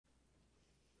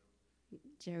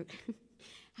joke.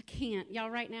 I can't. Y'all,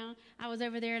 right now, I was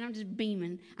over there and I'm just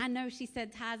beaming. I know she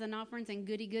said tithes and offerings and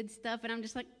goody good stuff, and I'm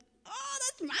just like, oh,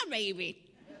 that's my baby.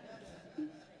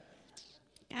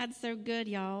 God's so good,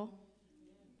 y'all.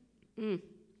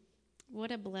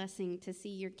 What a blessing to see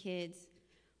your kids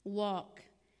walk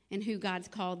in who God's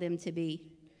called them to be.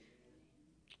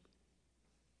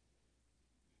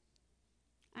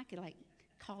 I could,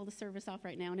 call the service off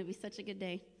right now, and it'd be such a good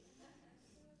day.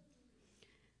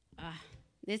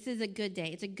 This is a good day.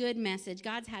 It's a good message.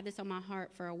 God's had this on my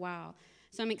heart for a while.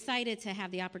 So I'm excited to have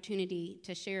the opportunity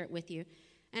to share it with you.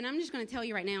 And I'm just going to tell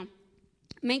you right now,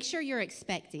 make sure you're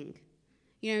expecting.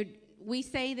 We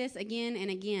say this again and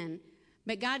again,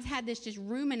 but God's had this just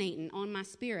ruminating on my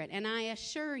spirit. And I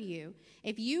assure you,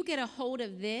 if you get a hold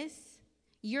of this,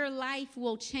 your life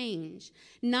will change.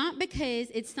 Not because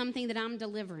it's something that I'm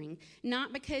delivering,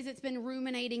 not because it's been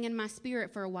ruminating in my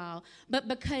spirit for a while, but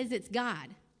because it's God.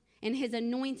 And his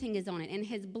anointing is on it, and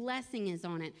his blessing is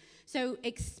on it. So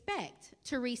expect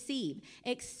to receive.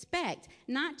 Expect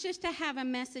not just to have a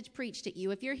message preached at you.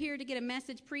 If you're here to get a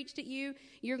message preached at you,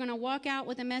 you're going to walk out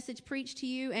with a message preached to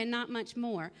you and not much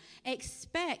more.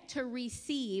 Expect to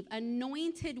receive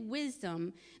anointed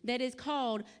wisdom that is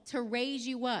called to raise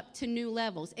you up to new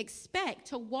levels. Expect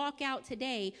to walk out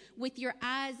today with your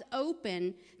eyes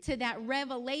open to that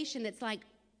revelation that's like,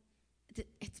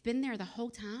 it's been there the whole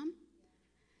time.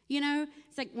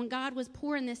 It's like when God was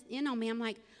pouring this in on me, I'm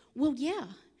like, well, yeah.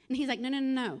 And he's like,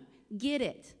 no, get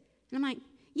it. And I'm like,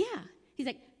 yeah. He's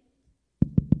like,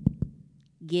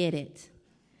 get it.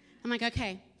 I'm like,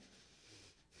 okay.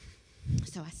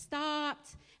 So I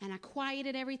stopped and I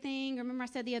quieted everything. Remember I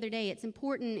said the other day, it's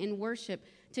important in worship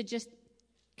to just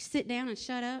sit down and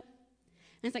shut up.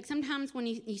 And it's like sometimes when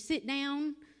you sit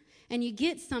down and you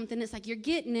get something, it's like you're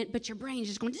getting it, but your brain's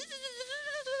just going,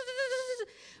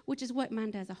 which is what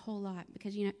mine does a whole lot,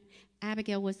 because,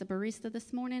 Abigail was the barista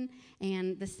this morning,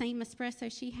 and the same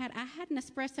espresso she had, I had an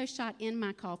espresso shot in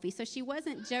my coffee, so she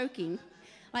wasn't joking.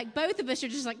 Like, both of us are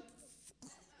just like,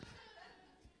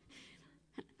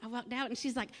 I walked out, and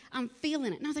she's like, I'm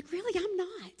feeling it. And I was like, really? I'm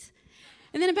not.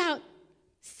 And then about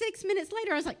 6 minutes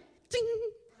later, I was like, ding,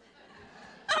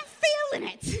 I'm feeling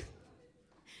it.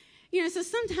 So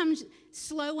sometimes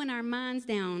slowing our minds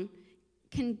down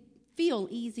can feel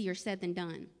easier said than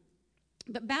done.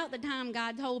 But about the time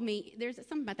God told me, there's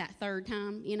something about that third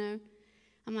time,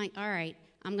 I'm like, all right,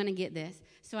 I'm going to get this.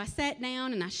 So I sat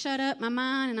down and I shut up my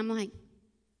mind, and I'm like,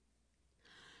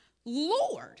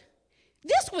 Lord,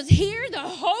 this was here the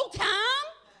whole time?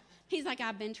 He's like,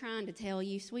 I've been trying to tell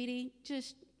you, sweetie,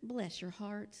 just bless your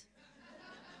heart.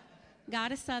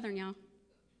 God is Southern, y'all.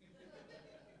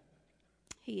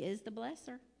 He is the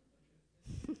blesser.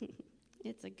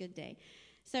 It's a good day.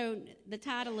 So the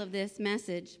title of this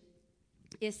message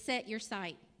is Set Your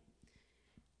Sight.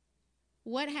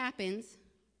 What happens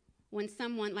when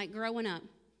someone, like growing up,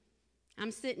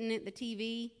 I'm sitting at the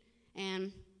TV,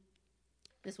 and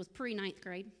this was pre-ninth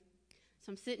grade.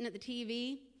 So I'm sitting at the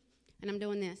TV, and I'm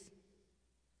doing this.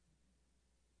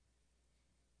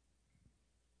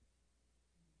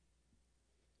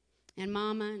 And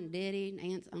Mama and Daddy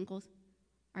and aunts, uncles,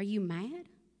 are you mad?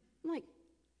 I'm like,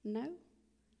 no.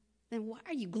 Then why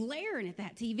are you glaring at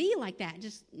that TV like that?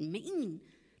 Just mean.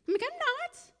 I'm like, I'm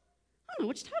not. I don't know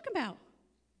what you're talking about.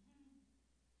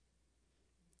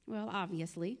 Well,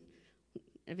 obviously,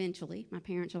 eventually, my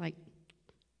parents are like,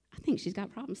 I think she's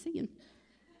got problems seeing.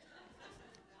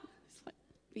 It's like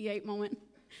V8 moment.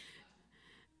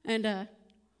 And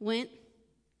went,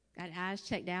 got eyes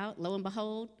checked out. Lo and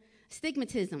behold,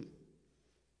 astigmatism.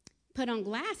 Put on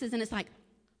glasses, and it's like,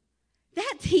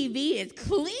 that TV is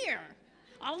clear.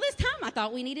 All this time, I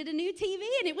thought we needed a new TV,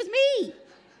 and it was me.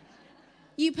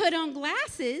 You put on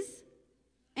glasses,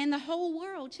 and the whole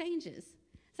world changes.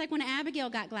 It's like when Abigail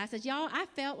got glasses. Y'all, I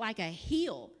felt like a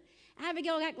heel.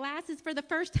 Abigail got glasses for the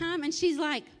first time, and she's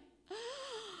like, oh,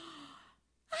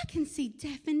 I can see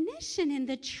definition in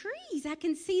the trees. I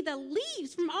can see the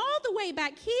leaves from all the way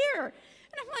back here.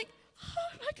 And I'm like,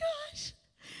 oh, my gosh.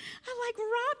 I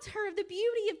robbed her of the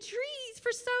beauty of trees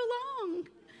for so long.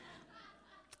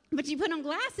 But you put on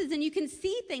glasses and you can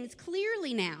see things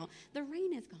clearly now. The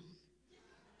rain is gone.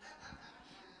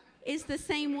 It's the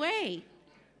same way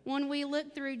when we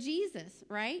look through Jesus,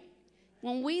 right?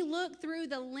 When we look through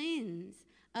the lens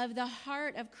of the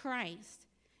heart of Christ,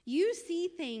 you see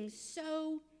things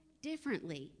so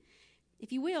differently.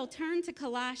 If you will, turn to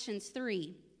Colossians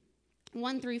 3,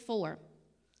 1 through 4.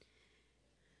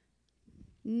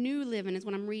 New Living is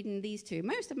what I'm reading these two.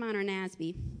 Most of mine are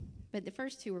NASB, but the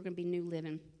first two are going to be New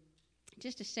Living.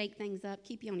 Just to shake things up,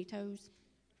 keep you on your toes.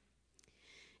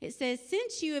 It says,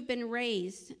 since you have been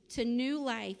raised to new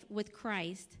life with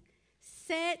Christ,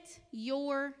 set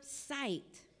your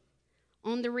sight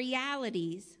on the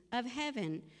realities of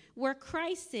heaven, where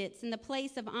Christ sits in the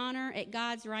place of honor at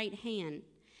God's right hand.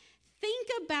 Think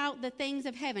about the things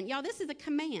of heaven. Y'all, this is a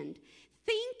command.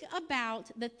 Think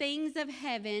about the things of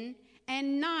heaven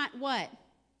and not what?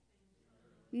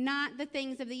 Not the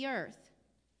things of the earth.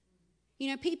 You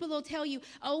know, people will tell you,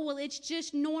 oh, well, it's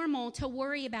just normal to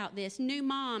worry about this. New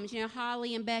moms,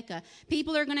 Holly and Becca.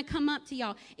 People are going to come up to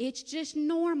y'all. It's just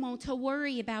normal to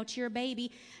worry about your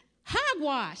baby.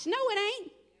 Hogwash. No, it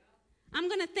ain't. I'm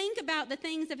going to think about the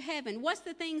things of heaven. What's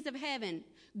the things of heaven?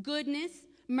 Goodness,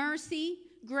 mercy,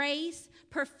 grace,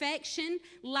 perfection,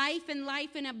 life and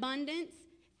life in abundance.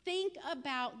 Think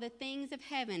about the things of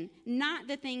heaven, not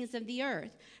the things of the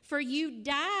earth. For you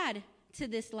died to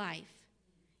this life.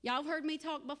 Y'all have heard me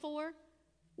talk before?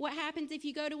 What happens if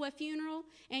you go to a funeral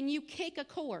and you kick a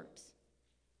corpse?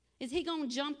 Is he going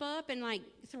to jump up and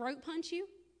throat punch you?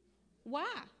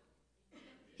 Why?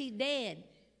 He's dead.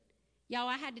 Y'all,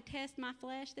 I had to test my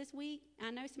flesh this week.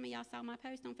 I know some of y'all saw my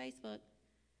post on Facebook.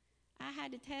 I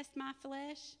had to test my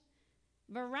flesh.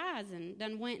 Verizon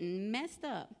done went and messed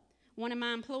up one of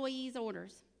my employees'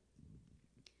 orders.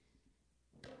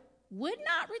 Would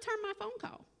not return my phone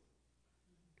call.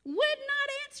 Would not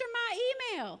answer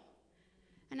my email.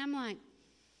 And I'm like,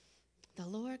 the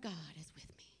Lord God is with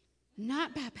me.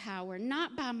 Not by power,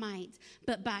 not by might,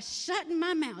 but by shutting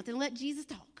my mouth and let Jesus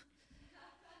talk.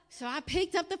 So I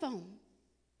picked up the phone.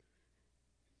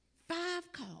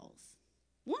 5 calls.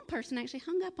 One person actually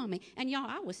hung up on me. And y'all,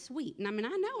 I was sweet. And I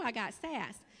know I got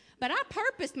sass. But I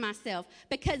purposed myself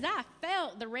because I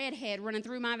felt the redhead running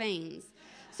through my veins.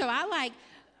 So I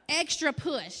extra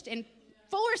pushed and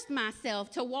forced myself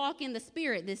to walk in the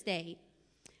Spirit this day.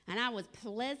 And I was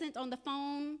pleasant on the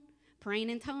phone, praying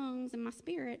in tongues in my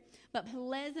spirit, but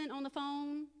pleasant on the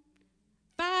phone.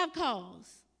 5 calls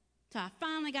till I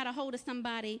finally got a hold of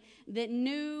somebody that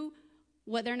knew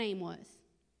what their name was.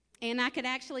 And I could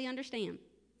actually understand.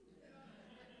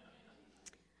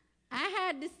 I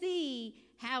had to see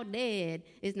how dead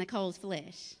is Nicole's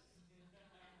flesh.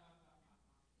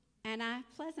 And I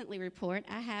pleasantly report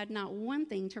I had not one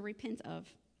thing to repent of.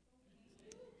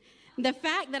 The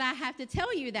fact that I have to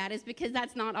tell you that is because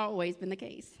that's not always been the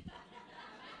case.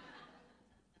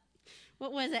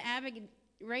 What was it?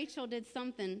 Rachel did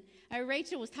something.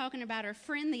 Rachel was talking about her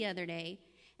friend the other day,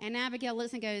 and Abigail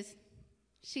looks and goes,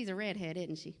 she's a redhead,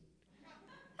 isn't she?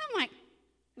 I'm like,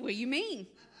 what do you mean?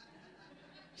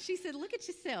 She said, look at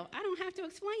yourself. I don't have to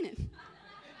explain it.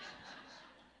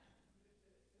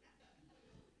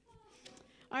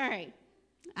 All right,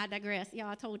 I digress. Y'all,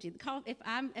 I told you. If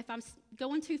I'm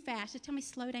going too fast, just tell me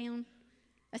slow down,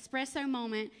 espresso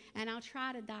moment, and I'll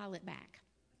try to dial it back.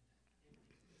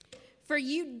 For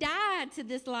you died to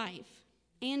this life,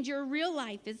 and your real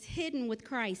life is hidden with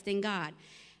Christ in God.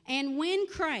 And when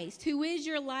Christ, who is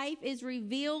your life, is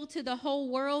revealed to the whole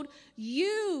world,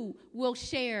 you will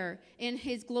share in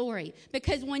his glory.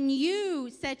 Because when you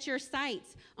set your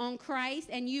sights on Christ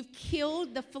and you've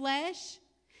killed the flesh,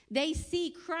 they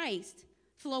see Christ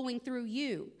flowing through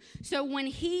you. So when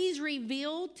he's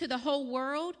revealed to the whole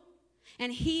world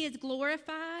and he is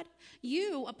glorified,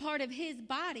 you, a part of his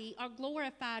body, are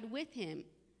glorified with him.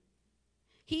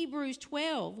 Hebrews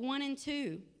 12, 1 and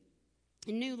 2,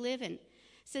 New Living,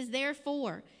 says,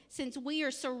 therefore, since we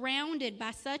are surrounded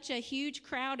by such a huge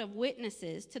crowd of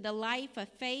witnesses to the life of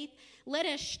faith, let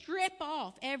us strip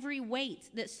off every weight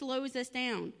that slows us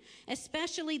down,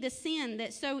 especially the sin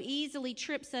that so easily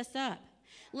trips us up.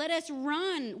 Let us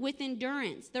run with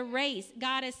endurance the race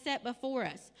God has set before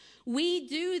us. We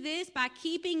do this by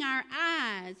keeping our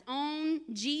eyes on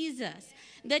Jesus,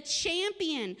 the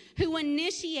champion who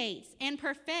initiates and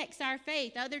perfects our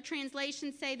faith. Other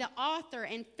translations say the author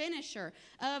and finisher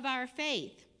of our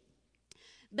faith.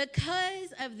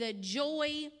 Because of the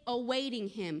joy awaiting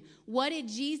him, what did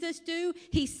Jesus do?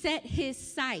 He set his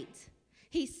sight.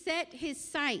 He set his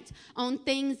sight on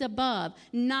things above,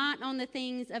 not on the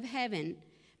things of heaven.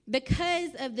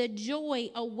 Because of the joy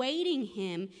awaiting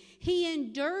him, he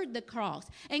endured the cross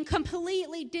and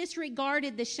completely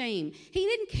disregarded the shame. He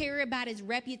didn't care about his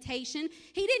reputation.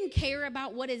 He didn't care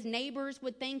about what his neighbors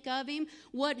would think of him,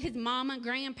 what his mama,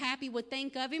 grandpappy would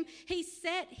think of him. He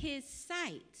set his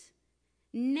sight.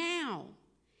 Now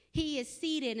he is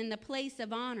seated in the place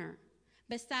of honor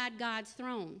beside God's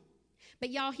throne. But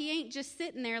y'all, he ain't just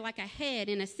sitting there like a head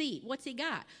in a seat. What's he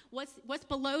got? What's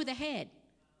below the head?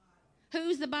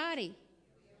 Who's the body?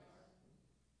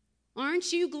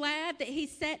 Aren't you glad that he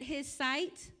set his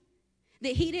sight?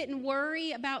 That he didn't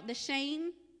worry about the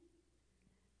shame?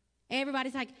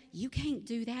 Everybody's like, you can't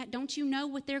do that. Don't you know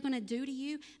what they're going to do to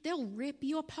you? They'll rip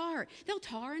you apart. They'll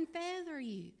tar and feather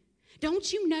you.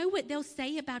 Don't you know what they'll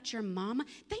say about your mama?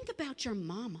 Think about your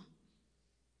mama.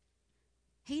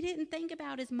 He didn't think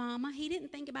about his mama. He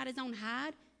didn't think about his own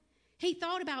hide. He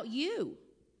thought about you.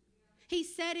 He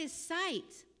set his sight.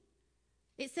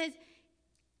 It says,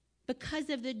 because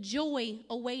of the joy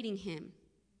awaiting him.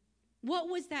 What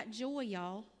was that joy,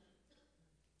 y'all?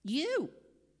 You.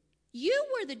 You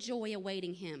were the joy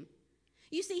awaiting him.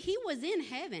 You see, he was in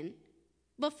heaven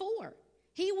before.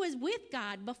 He was with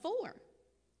God before.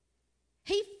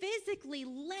 He physically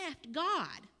left God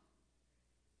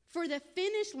for the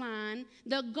finish line,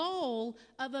 the goal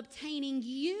of obtaining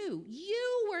you.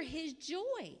 You were his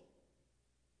joy.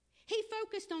 He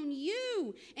focused on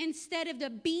you instead of the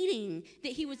beating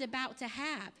that he was about to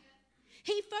have.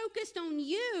 He focused on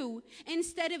you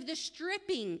instead of the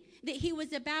stripping that he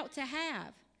was about to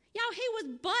have. Y'all, he was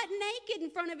butt naked in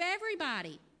front of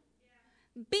everybody.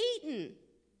 Beaten.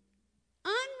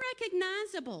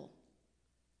 Unrecognizable.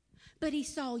 But he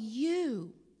saw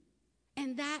you,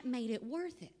 and that made it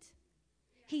worth it.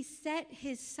 He set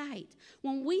his sight.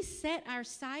 When we set our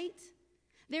sight,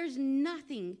 there's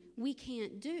nothing we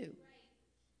can't do.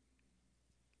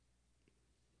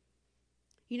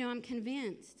 You know, I'm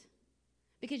convinced.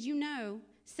 Because you know,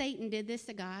 Satan did this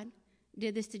to God,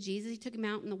 did this to Jesus. He took him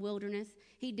out in the wilderness.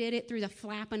 He did it through the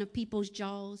flapping of people's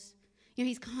jaws. You know,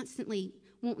 he's constantly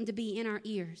wanting to be in our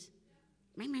ears.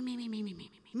 It's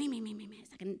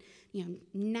like a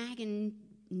nagging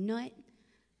nut.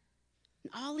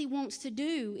 And all he wants to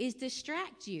do is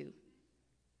distract you.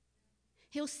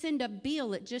 He'll send a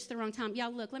bill at just the wrong time.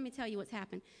 Y'all, look, let me tell you what's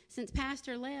happened. Since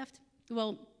Pastor left,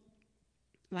 well,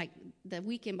 like the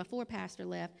weekend before Pastor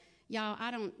left, y'all, I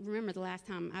don't remember the last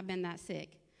time I've been that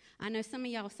sick. I know some of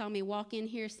y'all saw me walk in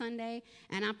here Sunday,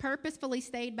 and I purposefully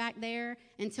stayed back there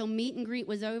until meet and greet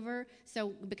was over.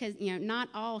 So, because, you know, not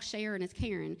all Sharon is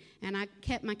Karen, and I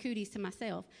kept my cooties to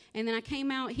myself. And then I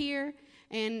came out here,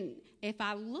 and if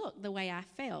I looked the way I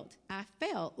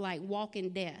felt like walking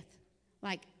death.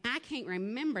 Like, I can't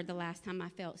remember the last time I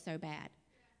felt so bad.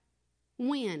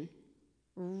 When?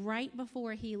 Right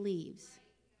before he leaves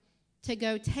to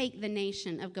go take the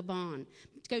nation of Gabon,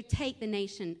 to go take the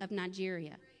nation of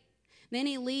Nigeria. Then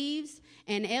he leaves,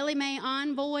 and Ellie Mae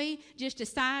Envoy just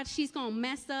decides she's going to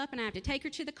mess up, and I have to take her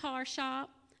to the car shop.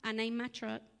 I named my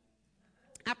truck.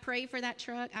 I prayed for that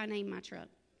truck. I named my truck.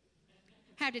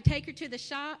 Have to take her to the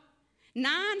shop.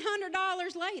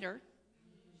 $900 later.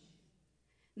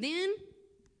 Then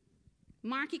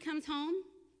Marky comes home.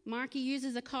 Marky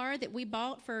uses a car that we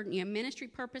bought for ministry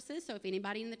purposes, so if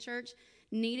anybody in the church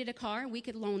needed a car, we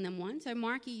could loan them one. So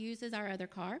Marky uses our other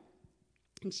car,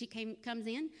 and she comes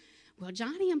in. Well,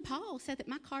 Johnny and Paul said that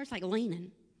my car's like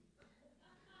leaning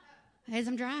as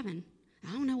I'm driving.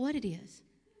 I don't know what it is.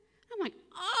 I'm like,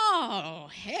 oh,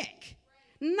 heck,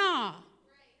 nah.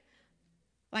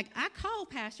 Like, I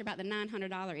called Pastor about the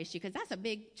 $900 issue because that's a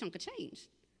big chunk of change.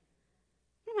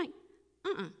 I'm like,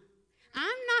 I'm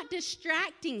not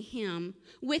distracting him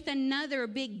with another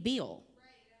big bill.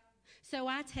 So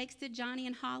I texted Johnny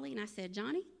and Holly, and I said,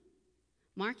 Johnny,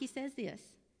 Marky says this.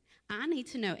 I need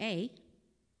to know, A,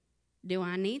 do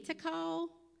I need to call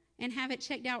and have it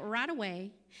checked out right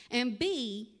away? And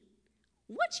B,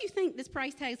 what you think this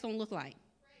price tag is going to look like?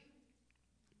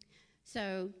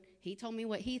 So he told me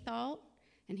what he thought,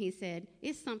 and he said,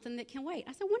 it's something that can wait.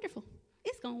 I said, wonderful.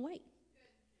 It's going to wait.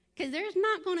 Because there's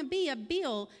not going to be a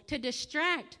bill to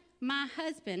distract my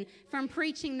husband from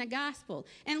preaching the gospel.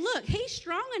 And look, he's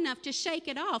strong enough to shake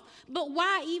it off, but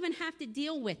why even have to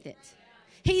deal with it?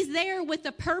 He's there with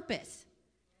a purpose.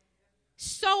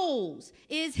 Souls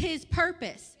is his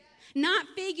purpose. Not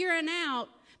figuring out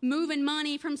moving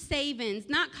money from savings,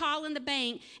 not calling the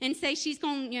bank and say she's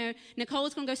going,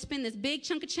 Nicole's going to go spend this big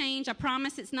chunk of change. I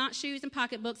promise it's not shoes and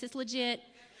pocketbooks. It's legit.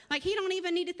 Like, he don't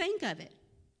even need to think of it.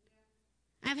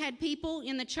 I've had people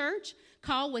in the church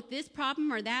call with this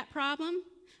problem or that problem.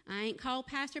 I ain't called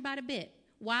Pastor about a bit.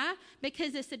 Why?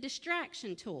 Because it's a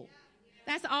distraction tool.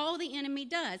 That's all the enemy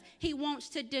does. He wants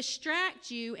to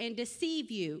distract you and deceive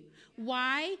you.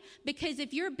 Why? Because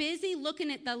if you're busy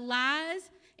looking at the lies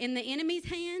in the enemy's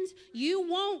hands, you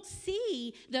won't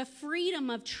see the freedom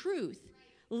of truth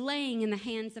laying in the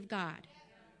hands of God.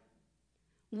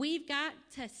 We've got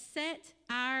to set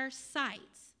our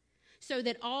sights so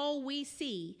that all we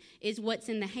see is what's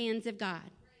in the hands of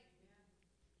God.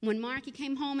 When Marky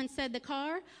came home and said the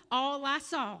car, all I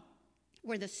saw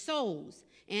were the souls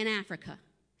in Africa.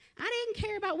 I didn't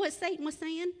care about what Satan was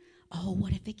saying. Oh,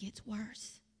 what if it gets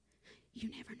worse? You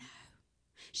never know.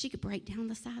 She could break down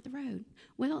the side of the road.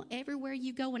 Well, everywhere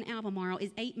you go in Albemarle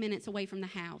is 8 minutes away from the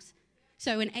house.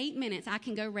 So in 8 minutes, I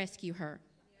can go rescue her.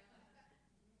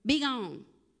 Be gone.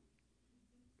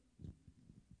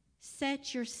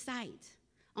 Set your sight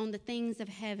on the things of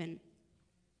heaven.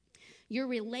 Your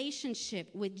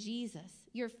relationship with Jesus,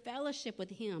 your fellowship with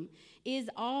him is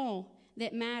all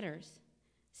that matters.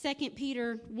 2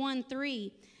 Peter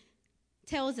 1:3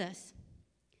 tells us,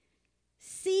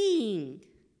 seeing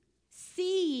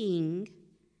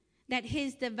that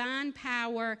his divine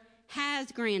power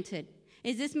has granted.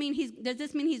 Does this mean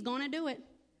he's going to do it?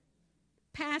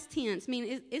 Past tense,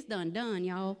 it's done,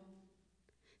 y'all.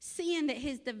 Seeing that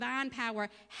his divine power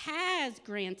has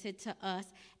granted to us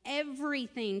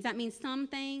everything. That means some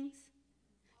things,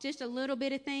 just a little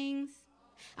bit of things.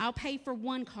 I'll pay for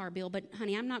one car bill, but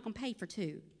honey, I'm not going to pay for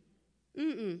two.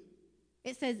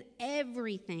 It says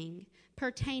everything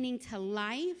pertaining to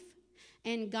life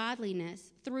and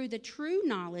godliness through the true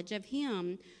knowledge of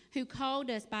him who called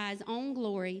us by his own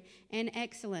glory and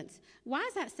excellence. Why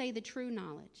does that say the true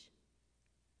knowledge?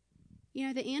 You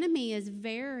know, the enemy is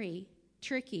very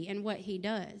tricky in what he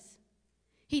does.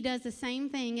 He does the same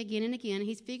thing again and again.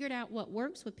 He's figured out what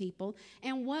works with people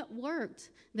and what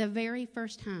worked the very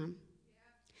first time.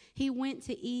 He went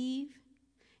to Eve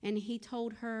and he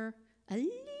told her a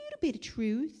little bit of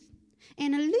truth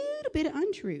and a little bit of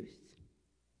untruth.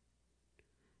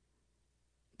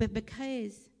 But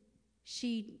because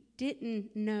she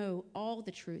didn't know all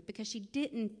the truth, because she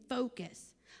didn't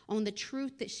focus on the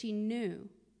truth that she knew,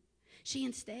 she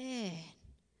instead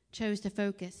chose to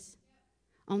focus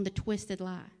on the twisted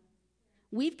lie.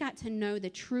 We've got to know the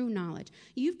true knowledge.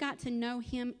 You've got to know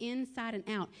him inside and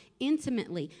out,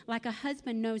 intimately, like a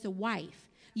husband knows a wife.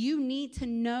 You need to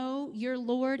know your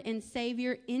Lord and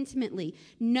Savior intimately.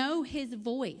 Know his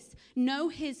voice. Know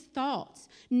his thoughts.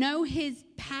 Know his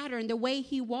pattern, the way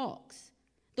he walks,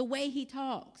 the way he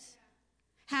talks.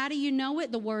 How do you know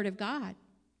it? The Word of God.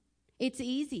 It's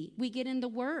easy. We get in the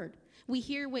Word. We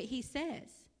hear what he says.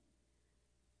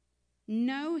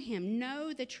 Know him.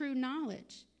 Know the true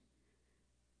knowledge.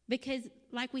 Because,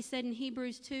 like we said in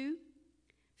Hebrews 2,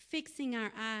 fixing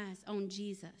our eyes on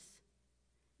Jesus,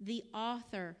 the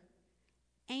author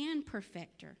and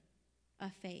perfecter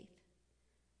of faith.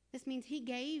 This means he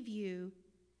gave you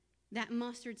that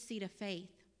mustard seed of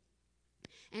faith.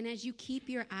 And as you keep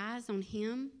your eyes on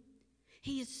him,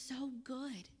 he is so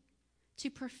good to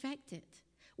perfect it.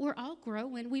 We're all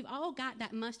growing. We've all got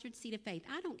that mustard seed of faith.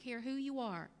 I don't care who you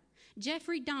are.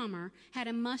 Jeffrey Dahmer had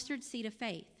a mustard seed of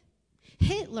faith.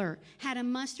 Hitler had a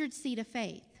mustard seed of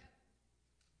faith.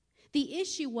 The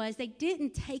issue was they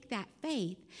didn't take that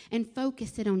faith and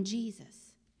focus it on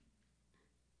Jesus.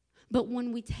 But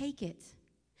when we take it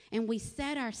and we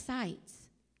set our sights,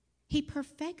 he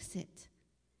perfects it.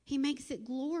 He makes it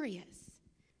glorious.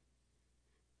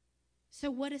 So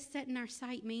what does setting our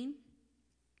sight mean?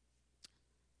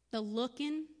 The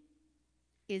looking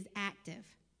is active.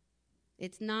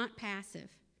 It's not passive.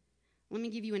 Let me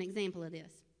give you an example of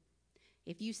this.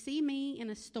 If you see me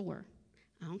in a store,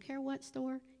 I don't care what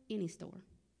store, any store,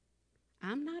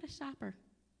 I'm not a shopper.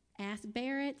 Ask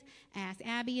Barrett, ask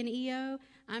Abby and EO.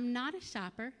 I'm not a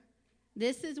shopper.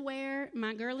 This is where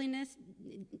my girliness,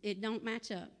 it don't match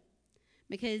up.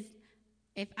 Because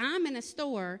if I'm in a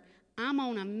store, I'm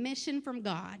on a mission from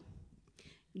God.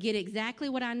 Get exactly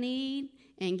what I need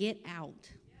and get out.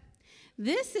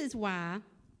 This is why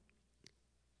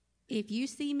if you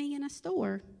see me in a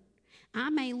store, I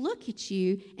may look at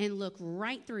you and look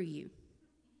right through you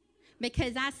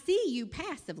because I see you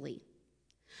passively,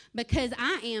 because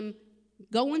I am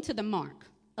going to the mark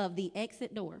of the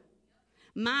exit door.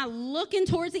 My looking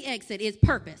towards the exit is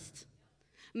purposed.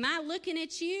 My looking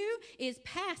at you is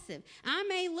passive. I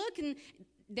may look and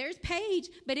there's Paige,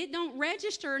 but it don't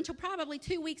register until probably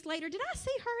 2 weeks later. Did I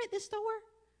see her at the store?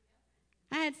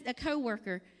 I had a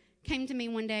coworker came to me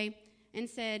one day and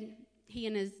said he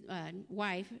and his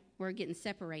wife were getting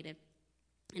separated.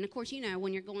 And, of course, you know,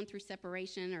 when you're going through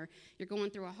separation or you're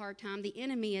going through a hard time, the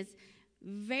enemy is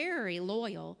very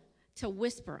loyal to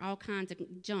whisper all kinds of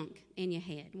junk in your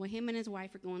head. Well, him and his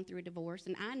wife are going through a divorce,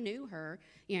 and I knew her,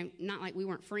 you know, not like we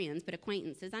weren't friends, but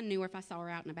acquaintances. I knew her if I saw her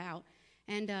out and about.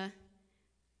 And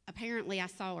apparently I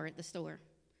saw her at the store,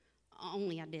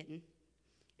 only I didn't.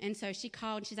 And so she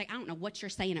called, and she's like, I don't know what you're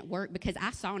saying at work because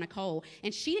I saw Nicole,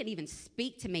 and she didn't even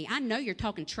speak to me. I know you're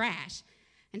talking trash.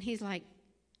 And he's like,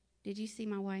 did you see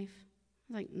my wife?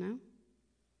 I was like, no.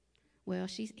 Well,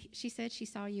 she said she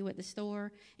saw you at the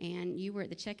store, and you were at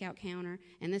the checkout counter,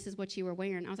 and this is what you were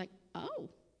wearing. I was like, oh,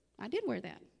 I did wear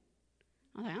that.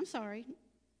 I was like, I'm sorry.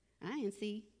 I didn't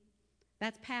see.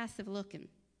 That's passive looking.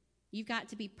 You've got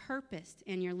to be purposed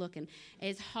in your looking.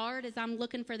 As hard as I'm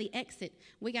looking for the exit,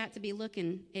 we got to be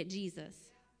looking at Jesus.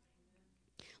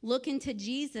 Looking to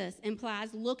Jesus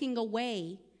implies looking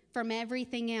away from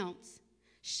everything else,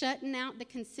 shutting out the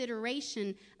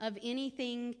consideration of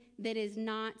anything that is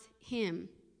not him.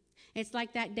 It's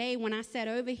like that day when I sat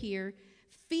over here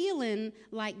feeling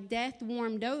like death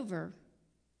warmed over.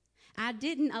 I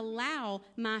didn't allow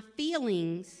my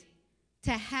feelings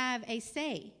to have a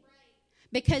say.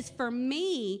 Because for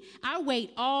me, I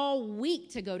wait all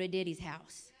week to go to Diddy's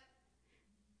house.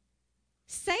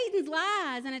 Satan's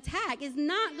lies and attack is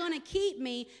not going to keep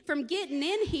me from getting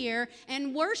in here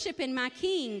and worshiping my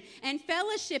King and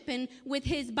fellowshipping with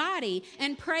his body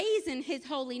and praising his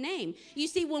holy name. You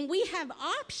see, when we have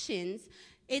options,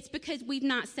 it's because we've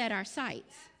not set our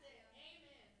sights.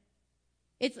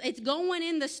 It's going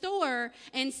in the store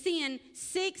and seeing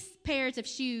 6 pairs of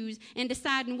shoes and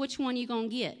deciding which one you're going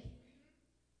to get.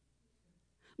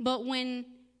 But when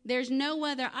there's no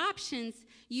other options,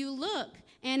 you look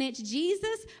and it's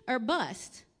Jesus or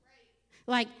bust.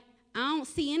 Like, I don't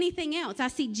see anything else. I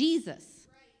see Jesus.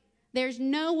 There's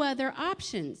no other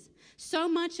options. So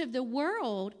much of the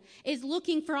world is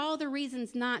looking for all the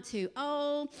reasons not to.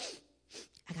 Oh,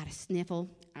 I got a sniffle.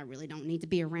 I really don't need to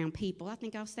be around people. I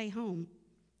think I'll stay home.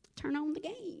 Turn on the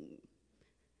game.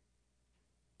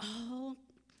 Oh,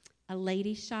 a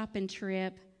ladies' shopping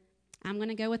trip. I'm going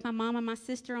to go with my mom and my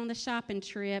sister on the shopping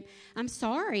trip. I'm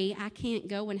sorry I can't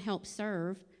go and help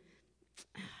serve.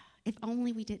 If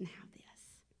only we didn't have this.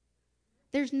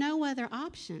 There's no other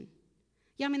option.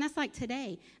 Yeah, I mean, that's like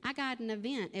today. I got an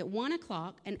event at 1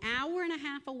 o'clock, an hour and a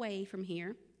half away from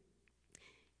here.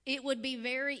 It would be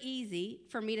very easy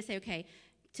for me to say, okay,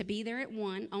 to be there at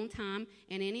 1 on time,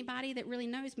 and anybody that really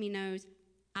knows me knows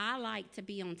I like to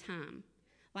be on time.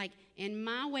 Like, in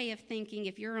my way of thinking,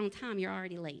 if you're on time, you're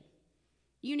already late.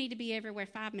 You need to be everywhere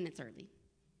 5 minutes early.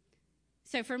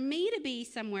 So for me to be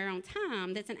somewhere on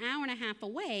time that's an hour and a half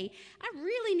away, I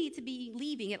really need to be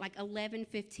leaving at like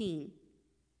 11:15.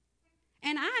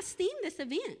 And I esteem this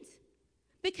event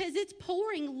because it's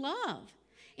pouring love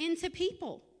into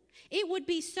people. It would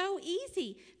be so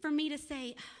easy for me to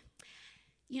say,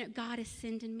 you know, God is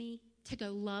sending me to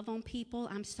go love on people.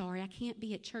 I'm sorry, I can't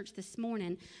be at church this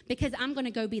morning because I'm going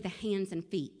to go be the hands and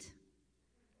feet.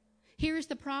 Here's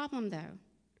the problem, though.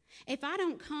 If I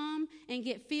don't come and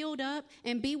get filled up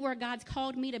and be where God's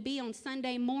called me to be on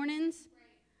Sunday mornings,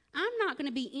 I'm not going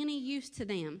to be any use to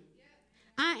them.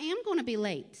 I am going to be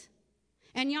late.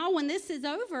 And y'all, when this is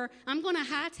over, I'm going to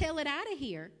hightail it out of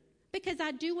here because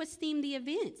I do esteem the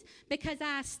events, because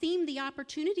I esteem the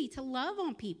opportunity to love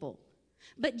on people.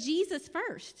 But Jesus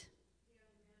first.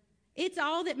 It's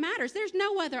all that matters. There's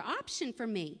no other option for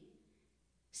me.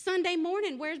 Sunday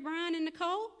morning, where's Brian and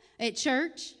Nicole? At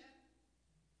church.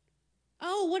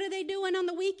 Oh, what are they doing on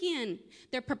the weekend?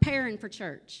 They're preparing for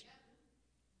church.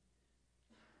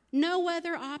 No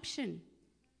other option.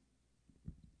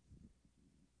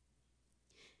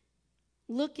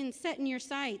 Looking, setting your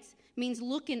sights means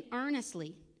looking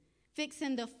earnestly,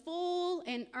 fixing the full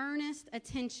and earnest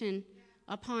attention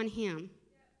upon him.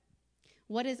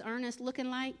 What is Ernest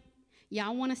looking like?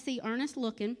 Y'all want to see Ernest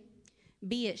looking?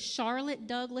 Be at Charlotte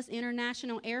Douglas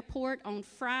International Airport on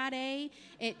Friday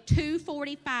at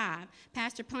 2:45.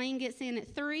 Pastor Plain gets in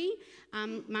at 3.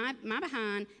 My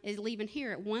behind is leaving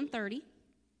here at 1:30.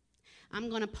 I'm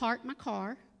going to park my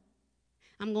car.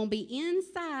 I'm going to be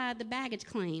inside the baggage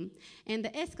claim, and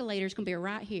the escalator is going to be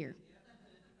right here.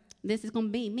 This is going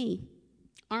to be me,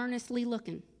 earnestly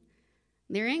looking.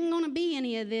 There ain't going to be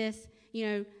any of this,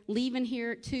 leaving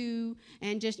here at 2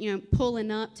 and just,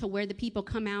 pulling up to where the people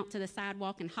come out to the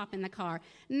sidewalk and hop in the car.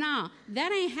 Nah,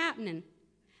 that ain't happening.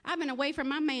 I've been away from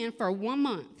my man for 1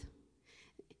 month.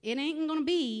 It ain't going to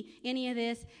be any of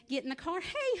this, get in the car,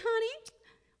 hey,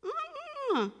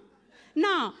 honey.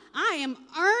 No, I am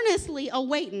earnestly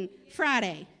awaiting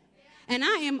Friday. And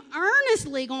I am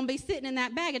earnestly going to be sitting in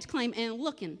that baggage claim and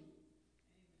looking.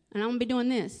 And I'm going to be doing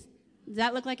this. Does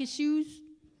that look like his shoes?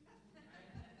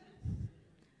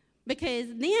 Because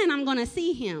then I'm going to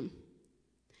see him.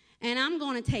 And I'm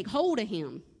going to take hold of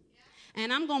him.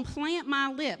 And I'm going to plant my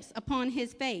lips upon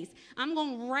his face. I'm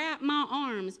going to wrap my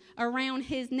arms around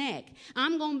his neck.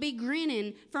 I'm going to be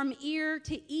grinning from ear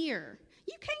to ear.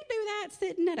 You can't do that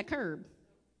sitting at a curb.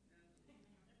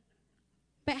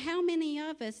 But how many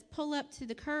of us pull up to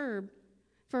the curb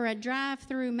for a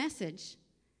drive-through message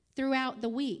throughout the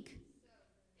week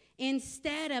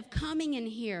instead of coming in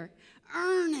here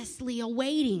earnestly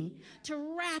awaiting to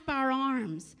wrap our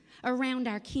arms around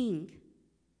our King,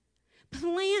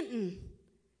 planting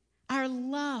our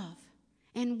love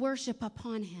and worship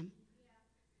upon him?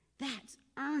 That's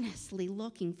earnestly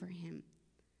looking for him.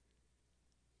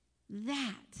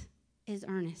 That is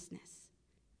earnestness.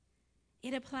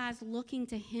 It applies looking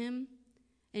to him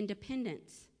and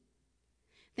dependence.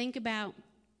 Think about,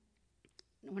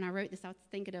 when I wrote this, I was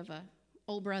thinking of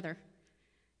old brother.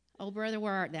 Old brother,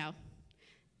 where art thou?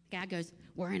 The guy goes,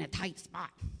 we're in a tight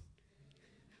spot.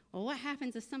 Well, what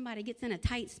happens if somebody gets in a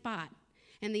tight spot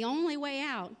and the only way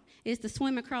out is to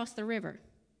swim across the river?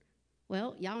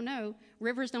 Well, y'all know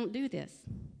rivers don't do this.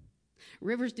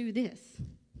 Rivers do this.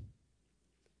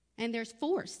 And there's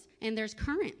force and there's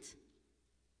current.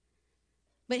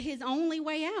 But his only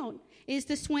way out is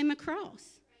to swim across.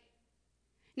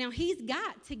 Now, he's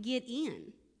got to get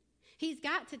in. He's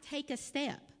got to take a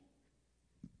step.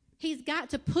 He's got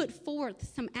to put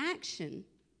forth some action.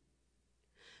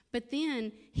 But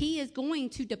then he is going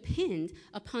to depend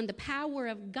upon the power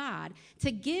of God to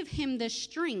give him the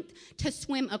strength to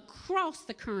swim across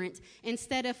the current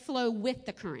instead of flow with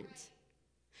the current.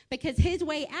 Because his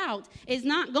way out is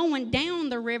not going down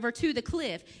the river to the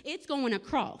cliff. It's going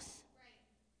across.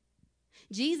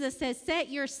 Jesus says, set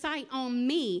your sight on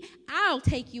me. I'll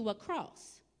take you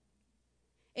across.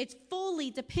 It's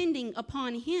fully depending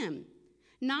upon him,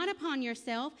 not upon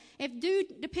yourself. If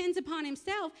dude depends upon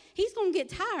himself, he's going to get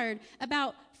tired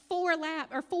about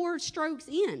 4 strokes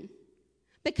in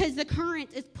because the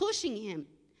current is pushing him.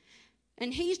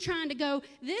 And he's trying to go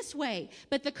this way,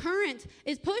 but the current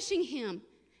is pushing him,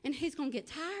 and he's going to get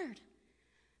tired.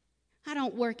 I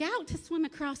don't work out to swim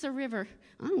across a river.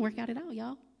 I don't work out at all,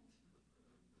 y'all.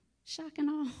 Shock and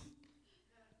awe.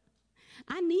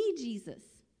 I need Jesus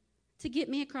to get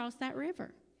me across that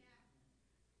river.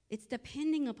 It's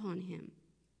depending upon him.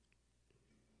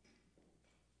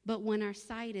 But when our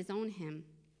sight is on him,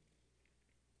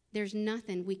 there's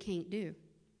nothing we can't do.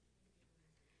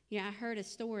 Yeah, I heard a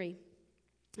story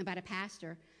about a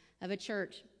pastor of a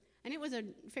church, and it was a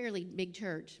fairly big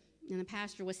church, and the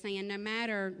pastor was saying no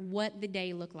matter what the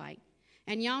day looked like,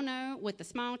 and y'all know with the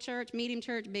small church, medium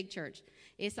church, big church,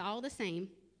 it's all the same.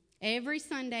 Every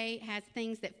Sunday has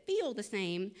things that feel the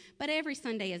same, but every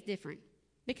Sunday is different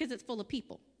because it's full of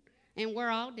people. And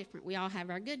we're all different. We all have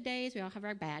our good days. We all have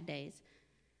our bad days.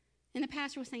 And the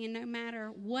pastor was saying no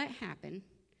matter what happened,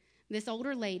 this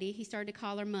older lady, he started to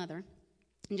call her mother,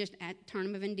 and just at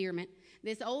term of endearment,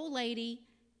 this old lady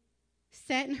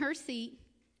sat in her seat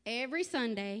every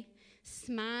Sunday,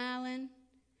 smiling,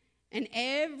 and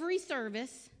every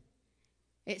service,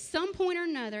 at some point or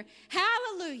another,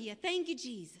 hallelujah, thank you,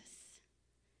 Jesus.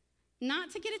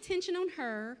 Not to get attention on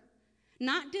her,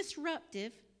 not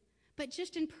disruptive, but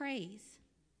just in praise.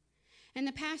 And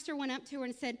the pastor went up to her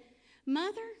and said,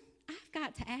 Mother, I've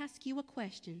got to ask you a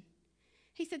question.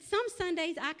 He said, some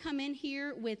Sundays I come in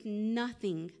here with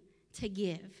nothing to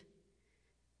give,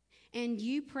 and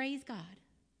you praise God.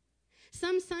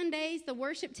 Some Sundays the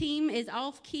worship team is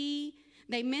off key,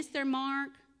 they miss their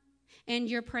mark, and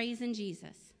you're praising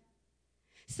Jesus.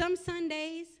 Some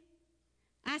Sundays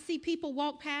I see people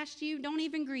walk past you, don't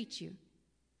even greet you,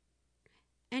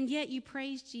 and yet you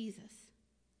praise Jesus.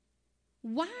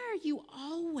 Why are you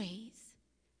always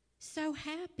so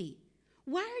happy?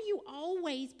 Why are you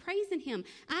always praising him?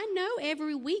 I know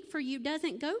every week for you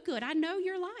doesn't go good. I know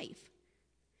your life.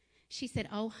 She said,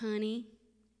 oh, honey,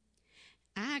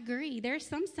 I agree. There's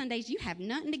some Sundays you have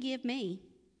nothing to give me.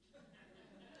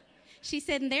 She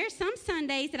said, and there's some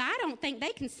Sundays that I don't think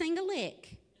they can sing a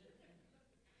lick.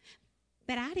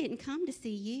 But I didn't come to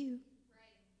see you.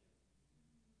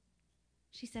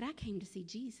 She said, I came to see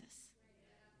Jesus.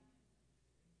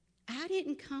 I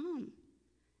didn't come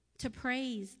to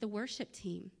praise the worship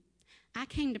team. I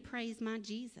came to praise my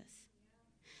Jesus.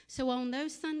 So on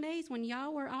those Sundays when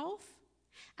y'all were off,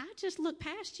 I just look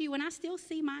past you and I still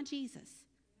see my Jesus.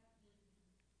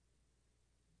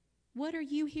 What are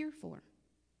you here for?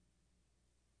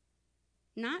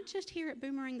 Not just here at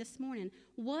Boomerang this morning.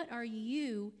 What are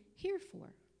you here for?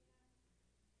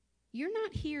 You're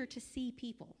not here to see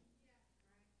people.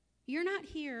 You're not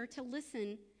here to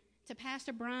listen to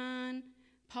Pastor Brian,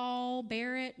 Paul,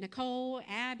 Barrett, Nicole,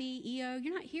 Abby, EO.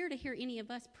 You're not here to hear any of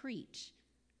us preach.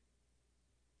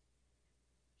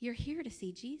 You're here to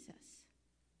see Jesus.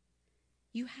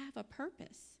 You have a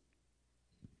purpose.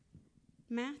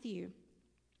 Matthew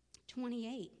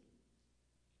 28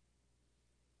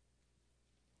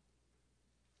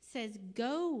 says,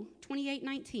 go,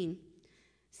 28:19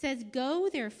 says, go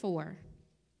therefore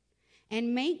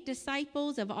and make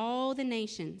disciples of all the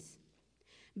nations,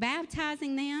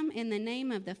 baptizing them in the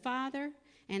name of the Father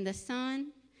and the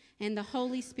Son and the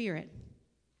Holy Spirit.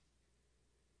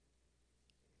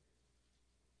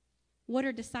 What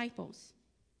are disciples?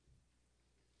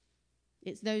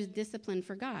 It's those disciplined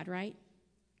for God, right?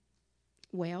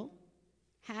 Well,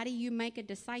 how do you make a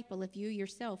disciple if you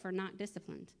yourself are not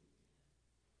disciplined?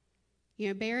 You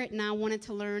know, Barrett and I wanted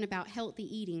to learn about healthy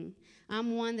eating.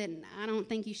 I'm one that I don't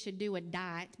think you should do a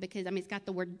diet because, it's got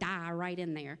the word die right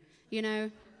in there. You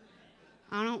know,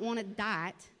 I don't want a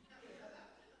diet.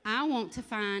 I want to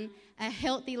find a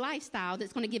healthy lifestyle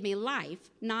that's going to give me life,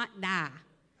 not die.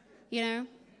 You know?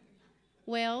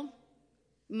 Well,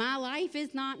 my life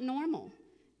is not normal.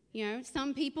 You know,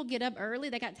 some people get up early.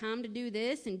 They got time to do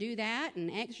this and do that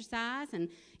and exercise and,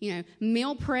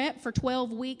 meal prep for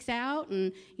 12 weeks out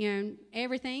and,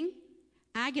 everything.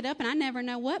 I get up and I never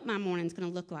know what my morning's going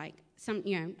to look like.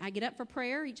 I get up for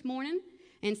prayer each morning,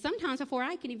 and sometimes before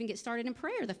I can even get started in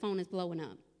prayer, the phone is blowing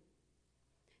up.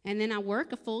 And then I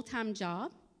work a full-time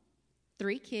job,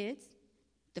 3 kids.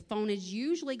 The phone is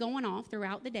usually going off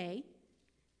throughout the day.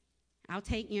 I'll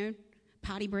take,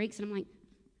 potty breaks, and I'm like,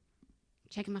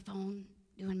 checking my phone,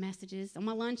 doing messages. On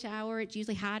my lunch hour, it's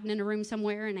usually hiding in a room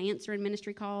somewhere and answering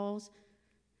ministry calls.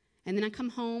 And then I come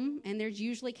home, and there's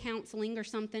usually counseling or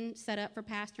something set up for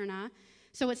Pastor and I.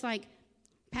 So it's like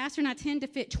Pastor and I tend to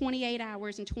fit 28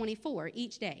 hours and 24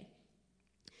 each day.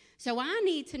 So I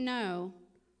need to know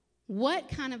what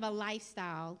kind of a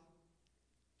lifestyle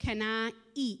can I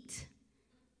eat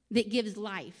that gives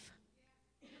life?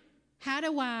 How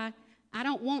do I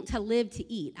don't want to live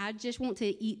to eat. I just want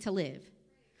to eat to live.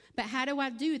 But how do I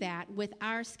do that with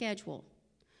our schedule?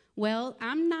 Well,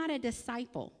 I'm not a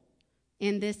disciple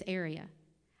in this area.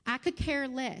 I could care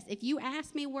less. If you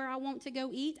ask me where I want to go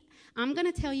eat, I'm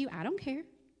going to tell you I don't care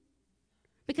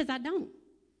because I don't.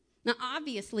 Now,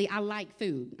 obviously, I like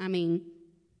food.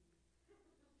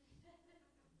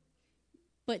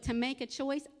 But to make a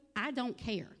choice, I don't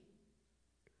care.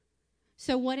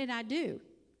 So what did I do?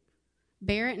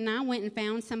 Barrett and I went and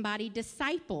found somebody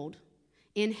discipled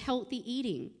in healthy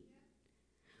eating.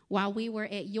 While we were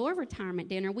at your retirement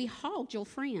dinner, we hogged your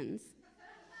friends.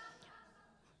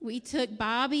 We took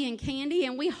Bobby and Candy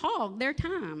and we hogged their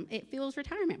time at Phil's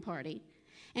retirement party.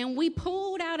 And we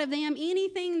pulled out of them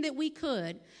anything that we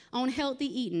could on healthy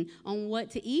eating, on what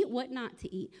to eat, what not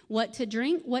to eat, what to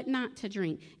drink, what not to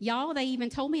drink. Y'all, they even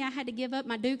told me I had to give up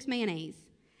my Duke's mayonnaise.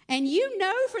 And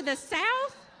for the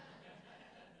South,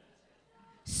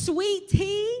 sweet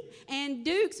tea and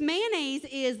Duke's mayonnaise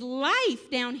is life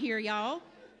down here, y'all.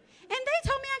 And they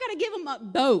told me I got to give them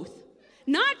up both.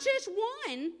 Not just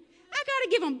one. I got to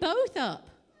give them both up.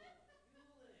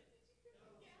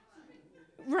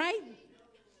 Right?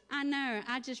 I know.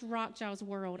 I just rocked y'all's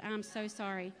world. I'm so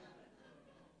sorry.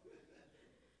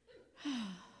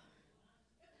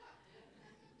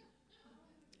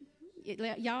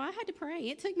 Y'all, I had to pray.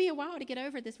 It took me a while to get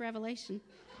over this revelation.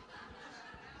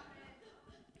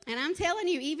 And I'm telling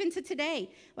you, even to today,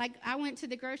 like I went to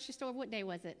the grocery store. What day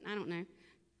was it? I don't know.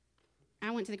 I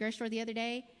went to the grocery store the other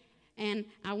day, and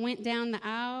I went down the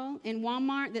aisle in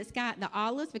Walmart that's got the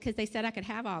olives because they said I could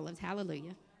have olives.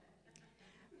 Hallelujah.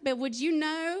 But would you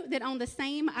know that on the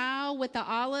same aisle with the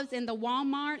olives in the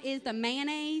Walmart is the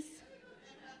mayonnaise?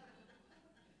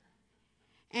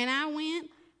 And I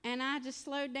went, and I just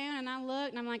slowed down, and I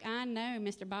looked, and I'm like, I know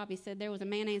Mr. Bobby said there was a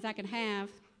mayonnaise I could have.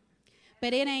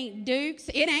 But it ain't Duke's.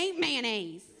 It ain't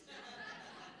mayonnaise.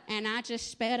 And I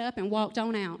just sped up and walked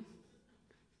on out.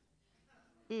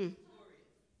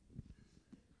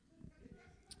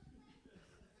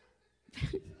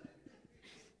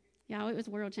 Y'all, it was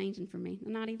world-changing for me.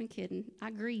 I'm not even kidding.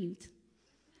 I grieved.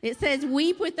 It says,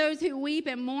 weep with those who weep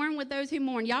and mourn with those who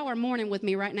mourn. Y'all are mourning with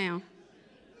me right now.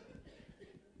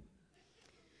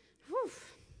 Whew.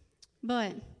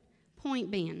 But, point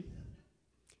being,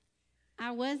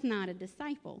 I was not a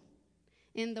disciple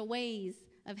in the ways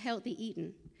of healthy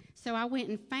eating. So I went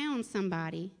and found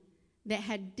somebody that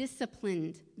had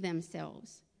disciplined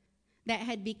themselves, that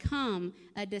had become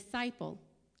a disciple.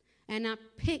 And I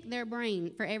picked their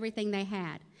brain for everything they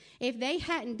had. If they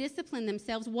hadn't disciplined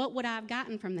themselves, what would I have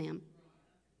gotten from them?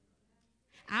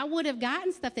 I would have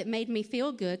gotten stuff that made me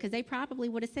feel good because they probably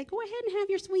would have said, go ahead and have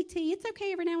your sweet tea. It's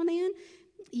okay every now and then.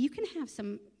 You can have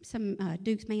some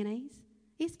Duke's mayonnaise.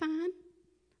 It's fine.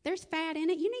 There's fat in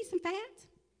it. You need some fat.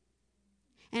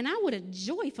 And I would have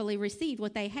joyfully received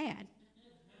what they had.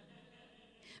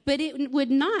 But it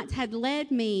would not have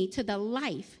led me to the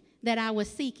life that I was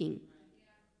seeking.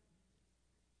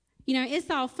 It's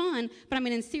all fun, but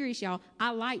in serious, y'all,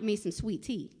 I like me some sweet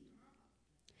tea.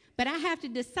 But I have to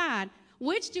decide,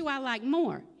 which do I like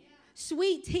more?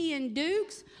 Sweet tea and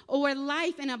Dukes or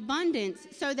life in abundance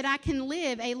so that I can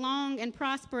live a long and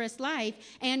prosperous life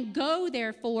and go,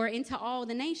 therefore, into all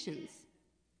the nations?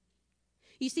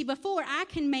 You see, before I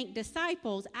can make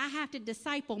disciples, I have to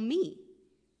disciple me.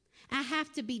 I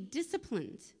have to be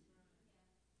disciplined.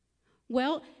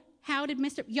 Well, how did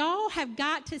y'all have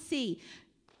got to see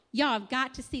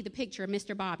the picture of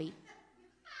Mr. Bobby.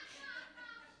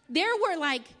 There were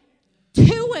like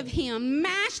 2 of him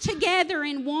mashed together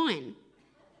in one.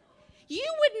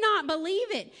 You would not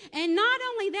believe it. And not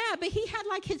only that, but he had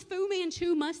like his Fu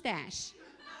Manchu mustache.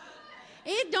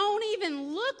 It don't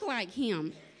even look like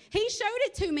him. He showed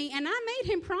it to me, and I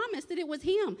made him promise that it was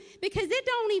him because it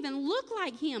don't even look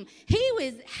like him. He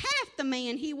was half the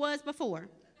man he was before.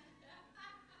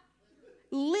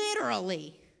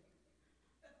 Literally.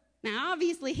 Now,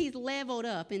 obviously, he's leveled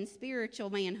up in spiritual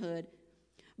manhood,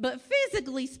 but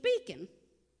physically speaking,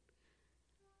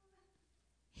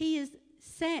 he has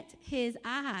set his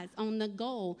eyes on the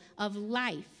goal of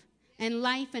life and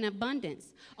life in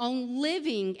abundance, on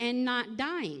living and not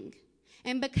dying.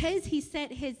 And because he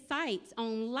set his sights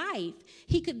on life,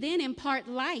 he could then impart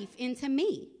life into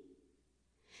me.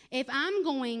 If I'm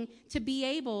going to be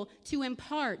able to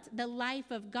impart the life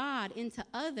of God into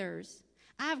others,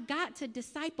 I've got to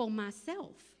disciple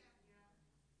myself.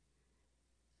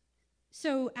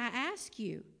 So I ask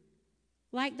you,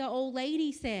 like the old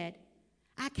lady said,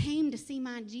 I came to see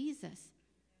my Jesus.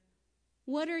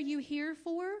 What are you here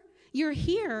for? You're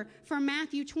here for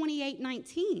Matthew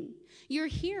 28:19. You're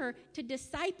here to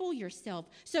disciple yourself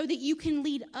so that you can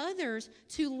lead others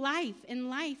to life and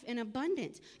life in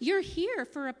abundance. You're here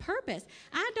for a purpose.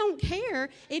 I don't care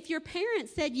if your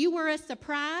parents said you were a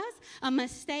surprise, a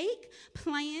mistake,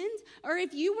 planned, or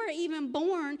if you were even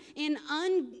born in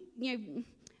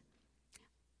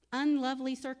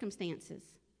unlovely circumstances.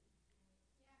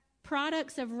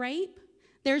 Products of rape,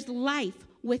 there's life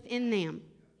within them.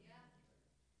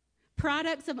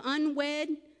 Products of unwed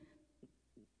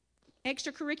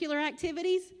extracurricular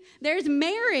activities, there's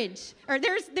marriage, or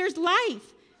there's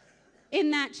life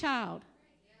in that child.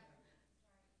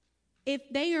 If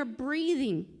they are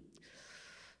breathing,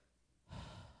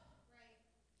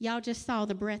 y'all just saw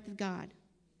the breath of God.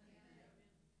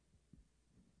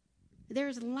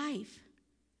 There's life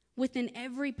within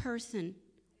every person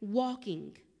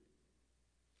walking.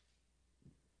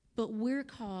 But we're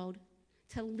called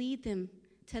to lead them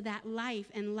to that life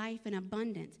and life in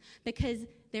abundance because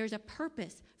there's a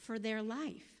purpose for their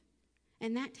life.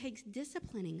 And that takes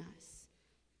disciplining us.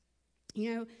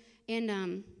 You know,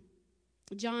 in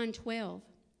John 12,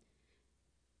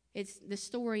 it's the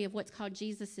story of what's called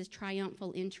Jesus'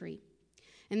 triumphal entry.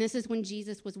 And this is when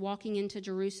Jesus was walking into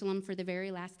Jerusalem for the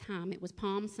very last time. It was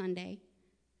Palm Sunday,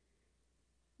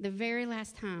 the very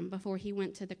last time before he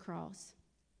went to the cross.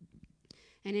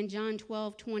 And in John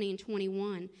 12:20 and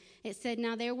 21, it said,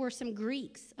 Now there were some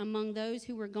Greeks among those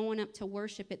who were going up to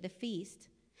worship at the feast.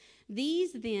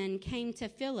 These then came to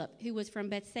Philip, who was from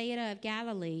Bethsaida of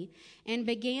Galilee, and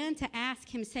began to ask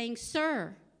him, saying,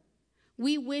 Sir,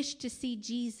 we wish to see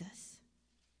Jesus.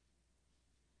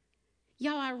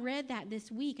 Y'all, I read that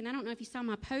this week, and I don't know if you saw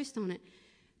my post on it,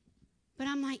 but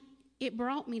I'm like, it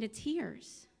brought me to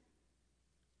tears.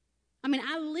 I mean,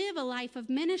 I live a life of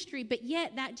ministry, but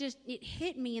yet it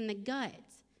hit me in the guts.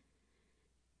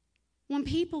 When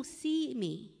people see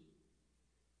me,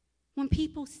 when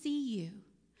people see you,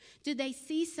 do they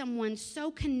see someone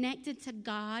so connected to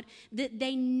God that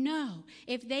they know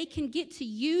if they can get to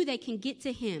you, they can get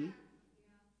to him?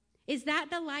 Is that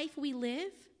the life we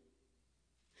live?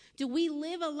 Do we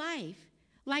live a life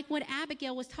like what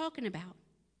Abigail was talking about?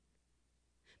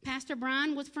 Pastor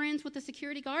Brian was friends with the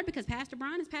security guard because Pastor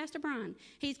Brian is Pastor Brian.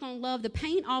 He's going to love the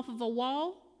paint off of a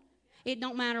wall. It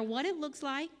don't matter what it looks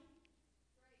like.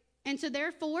 And so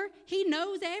therefore, he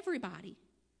knows everybody.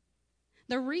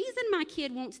 The reason my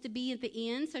kid wants to be at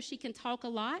the end so she can talk a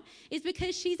lot is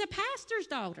because she's a pastor's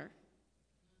daughter.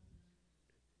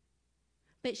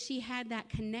 But she had that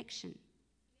connection.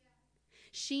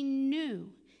 She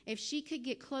knew if she could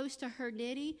get close to her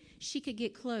daddy, she could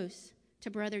get close to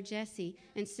Brother Jesse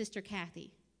and Sister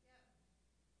Kathy.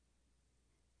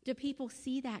 Do people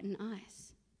see that in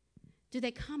us? Do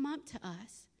they come up to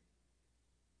us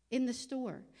in the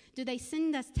store? Do they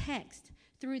send us text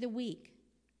through the week?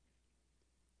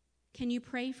 Can you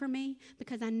pray for me?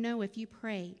 Because I know if you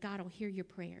pray, God will hear your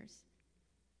prayers.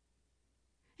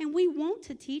 And we want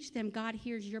to teach them God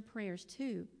hears your prayers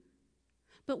too.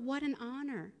 But what an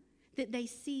honor that they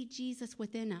see Jesus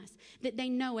within us, that they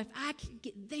know if I can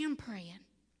get them praying,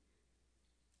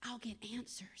 I'll get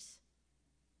answers.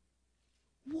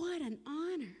 What an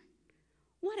honor.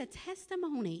 What a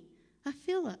testimony of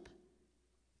Philip.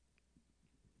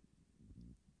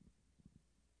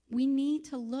 We need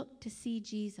to look to see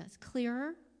Jesus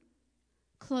clearer,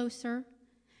 closer,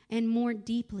 and more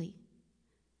deeply.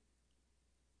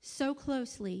 So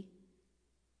closely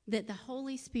that the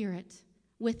Holy Spirit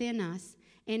within us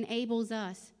enables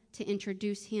us to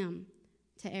introduce him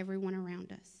to everyone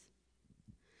around us.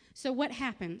 So what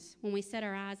happens when we set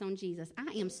our eyes on Jesus?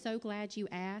 I am so glad you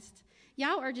asked.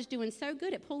 Y'all are just doing so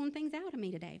good at pulling things out of me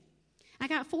today. I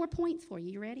got 4 points for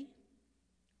you. You ready?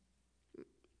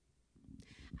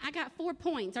 I got 4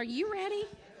 points. Are you ready?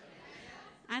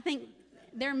 I think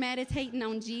they're meditating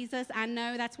on Jesus. I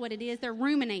know that's what it is. They're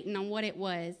ruminating on what it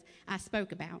was I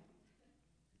spoke about.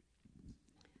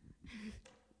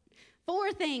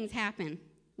 4 things happen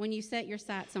when you set your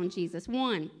sights on Jesus.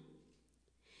 1,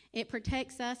 it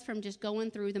protects us from just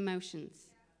going through the motions.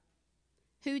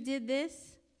 Who did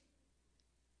this?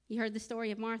 You heard the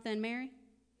story of Martha and Mary?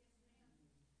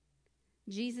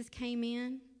 Jesus came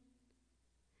in.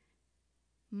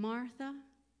 Martha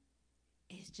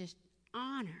is just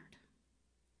honored.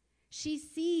 She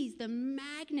sees the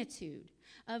magnitude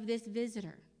of this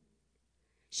visitor.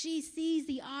 She sees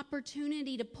the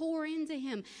opportunity to pour into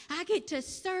him. I get to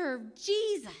serve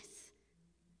Jesus.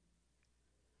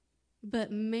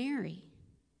 But Mary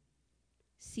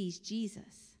sees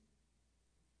Jesus.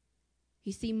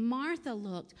 You see, Martha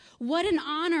looked, what an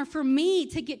honor for me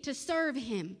to get to serve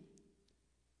him.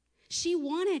 She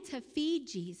wanted to feed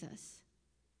Jesus.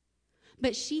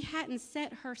 But she hadn't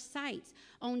set her sights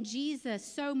on Jesus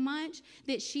so much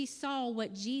that she saw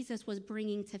what Jesus was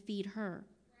bringing to feed her.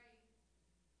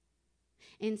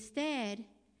 Instead,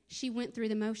 she went through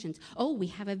the motions. Oh, we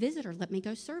have a visitor. Let me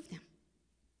go serve them.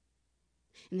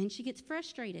 And then she gets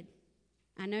frustrated.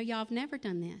 I know y'all have never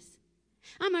done this.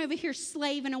 I'm over here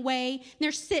slaving away.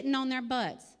 They're sitting on their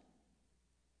butts.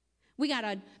 We got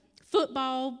a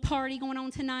football party going on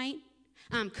tonight.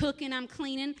 I'm cooking. I'm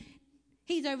cleaning.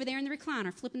 He's over there in the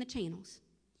recliner flipping the channels.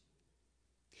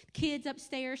 Kids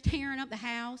upstairs tearing up the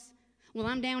house. Well,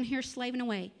 I'm down here slaving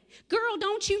away. Girl,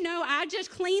 don't you know I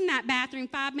just cleaned that bathroom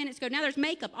 5 minutes ago. Now there's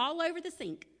makeup all over the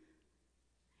sink.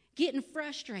 Getting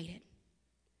frustrated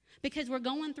because we're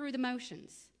going through the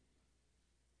motions.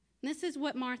 And this is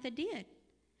what Martha did.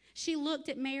 She looked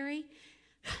at Mary.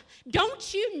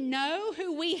 Don't you know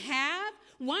who we have?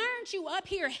 Why aren't you up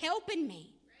here helping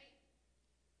me?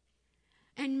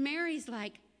 And Mary's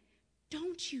like,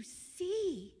 don't you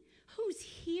see who's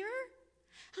here?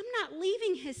 I'm not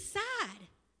leaving his side.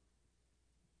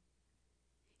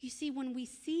 You see, when we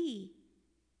see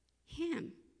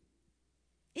him,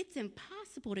 it's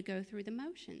impossible to go through the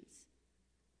motions.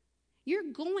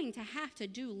 You're going to have to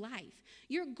do life.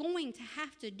 You're going to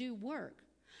have to do work.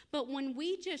 But when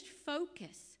we just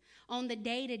focus on the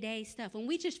day-to-day stuff, when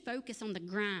we just focus on the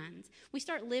grinds, we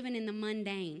start living in the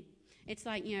mundane. It's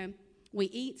like, we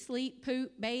eat, sleep,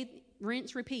 poop, bathe,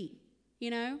 rinse, repeat,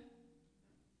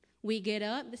 We get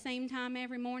up the same time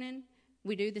every morning.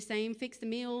 We do the same, fix the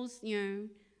meals,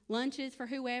 lunches for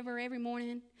whoever every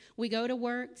morning. We go to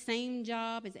work, same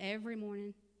job as every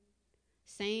morning.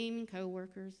 Same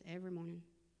coworkers every morning.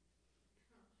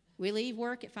 We leave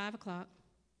work at 5 o'clock.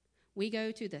 We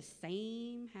go to the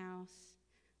same house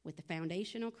with the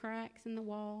foundational cracks in the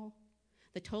wall,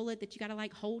 the toilet that you got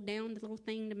to hold down the little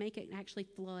thing to make it actually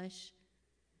flush.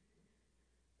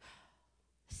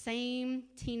 Same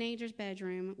teenager's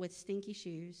bedroom with stinky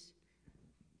shoes.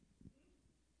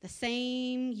 The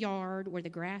same yard where the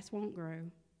grass won't grow.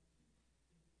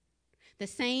 The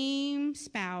same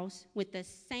spouse with the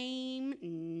same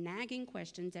nagging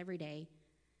questions every day.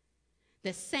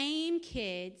 The same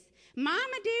kids. Mama,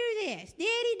 do this.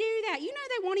 Daddy, do that.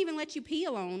 They won't even let you pee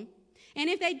alone. And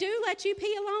if they do let you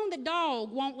pee alone, the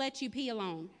dog won't let you pee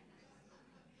alone.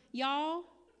 Y'all,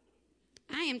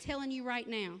 I am telling you right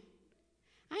now,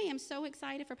 I am so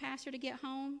excited for Pastor to get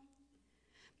home,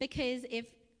 because if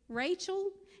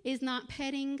Rachel is not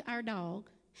petting our dog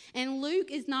and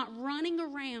Luke is not running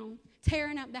around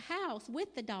tearing up the house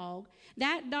with the dog,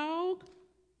 that dog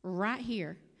right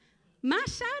here, my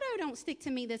shadow don't stick to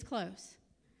me this close.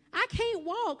 I can't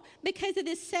walk because of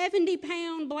this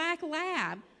 70-pound black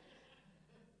lab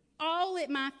all at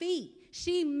my feet.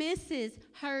 She misses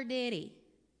her daddy.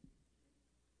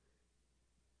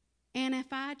 And if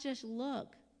I just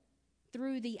look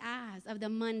through the eyes of the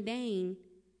mundane,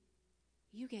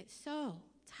 you get so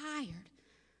tired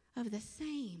of the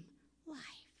same life,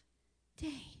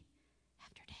 day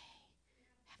after day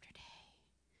after day.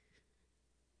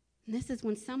 And this is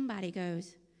when somebody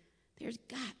goes, there's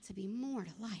got to be more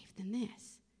to life than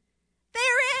this.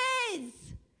 There is!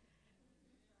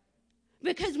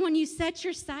 Because when you set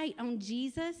your sight on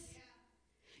Jesus,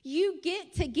 you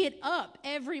get up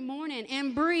every morning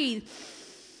and breathe.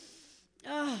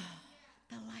 Oh,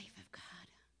 the life of God.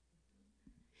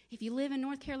 If you live in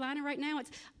North Carolina right now,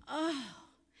 it's,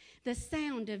 The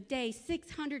sound of day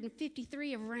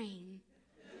 653 of rain.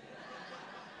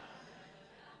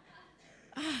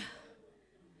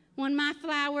 When my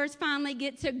flowers finally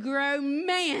get to grow,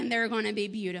 man, they're going to be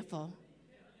beautiful.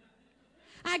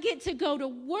 I get to go to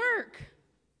work.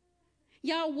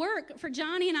 Y'all, work for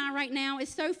Johnny and I right now is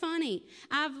so funny.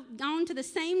 I've gone to the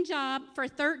same job for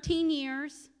 13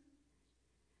 years,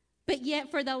 but yet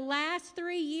for the last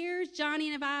 3 years,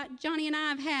 Johnny and I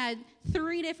have had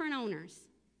 3 different owners.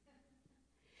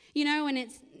 You know, and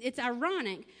it's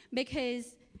ironic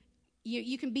because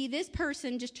you can be this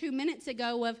person just 2 minutes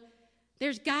ago of,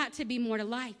 there's got to be more to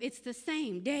life. It's the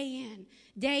same day in,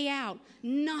 day out.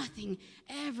 Nothing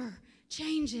ever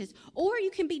changes. Or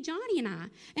you can be Johnny and I,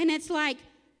 and it's like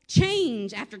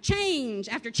change after change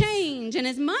after change. And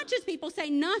as much as people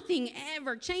say nothing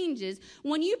ever changes,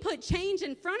 when you put change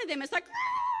in front of them, it's like,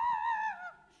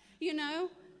 you know?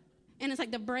 And it's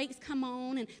like the brakes come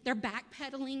on and they're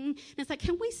backpedaling. And it's like,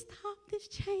 can we stop this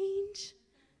change?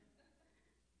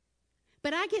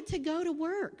 But I get to go to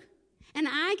work. And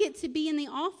I get to be in the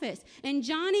office. And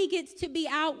Johnny gets to be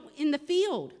out in the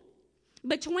field.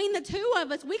 Between the two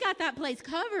of us, we got that place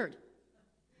covered.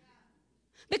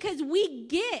 Because we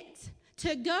get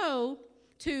to go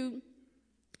to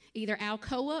either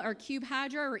Alcoa or Cube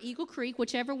Hydro or Eagle Creek,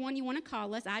 whichever one you want to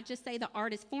call us. I just say the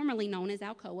art is formerly known as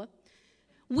Alcoa.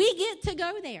 We get to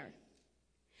go there.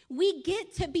 We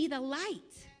get to be the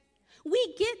light.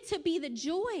 We get to be the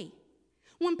joy.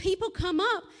 When people come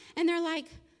up and they're like,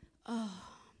 oh,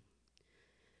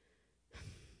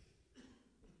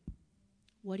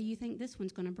 what do you think this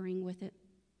one's going to bring with it?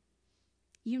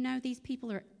 You know, these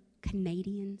people are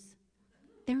Canadians.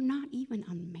 They're not even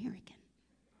American.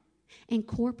 And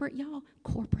corporate, y'all,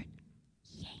 corporate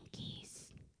Yankees.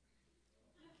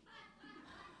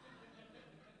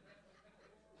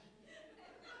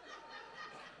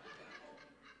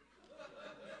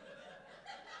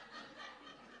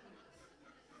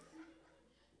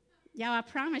 Y'all, I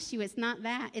promise you it's not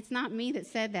that. It's not me that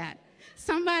said that.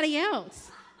 Somebody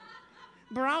else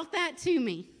brought that to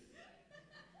me.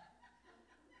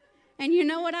 And you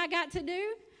know what I got to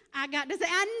do? I got to say,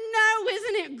 I know,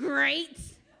 isn't it great?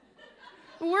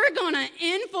 We're going to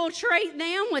infiltrate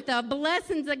them with the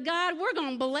blessings of God. We're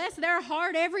going to bless their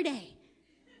heart every day.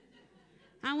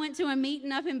 I went to a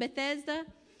meeting up in Bethesda,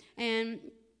 and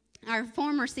our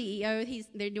former CEO,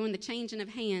 they're doing the changing of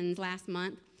hands last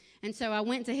month. And so I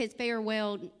went to his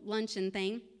farewell luncheon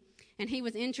thing, and he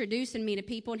was introducing me to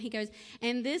people, and he goes,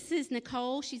 and this is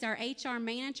Nicole. She's our HR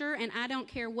manager, and I don't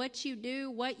care what you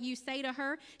do, what you say to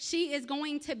her. She is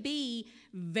going to be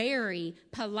very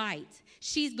polite.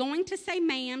 She's going to say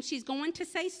ma'am. She's going to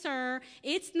say sir.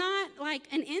 It's not like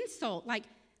an insult. Like,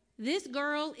 this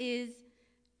girl is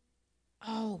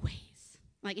always,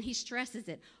 like, and he stresses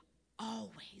it,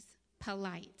 always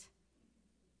polite.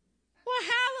 Well,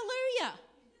 hallelujah.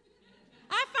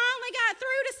 I finally got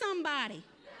through to somebody.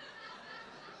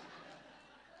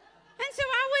 And so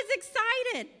I was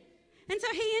excited. And so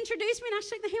he introduced me, and I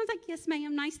shook the hand. I was like, yes,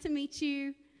 ma'am, nice to meet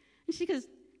you. And she goes,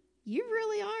 you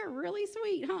really are really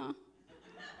sweet, huh?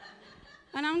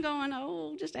 And I'm going,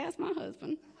 oh, just ask my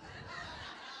husband.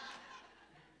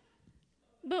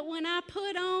 But when I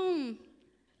put on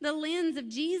the lens of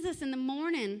Jesus in the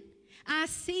morning, I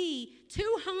see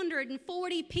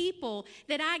 240 people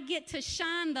that I get to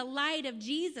shine the light of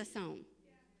Jesus on.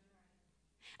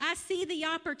 I see the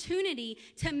opportunity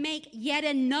to make yet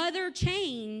another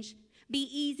change be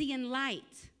easy and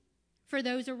light for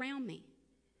those around me.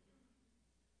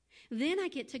 Then I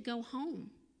get to go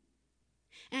home,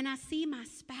 and I see my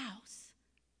spouse,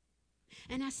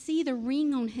 and I see the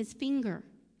ring on his finger,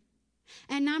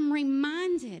 and I'm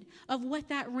reminded of what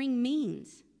that ring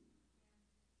means.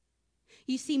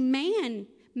 You see, man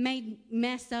may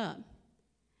mess up.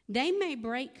 They may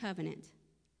break covenant.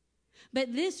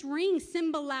 But this ring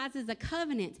symbolizes a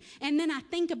covenant. And then I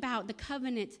think about the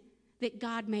covenant that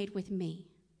God made with me.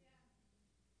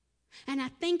 And I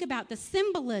think about the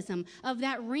symbolism of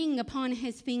that ring upon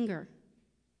his finger.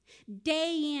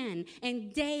 Day in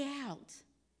and day out,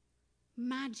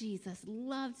 my Jesus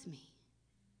loves me.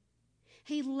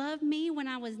 He loved me when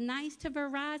I was nice to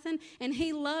Verizon, and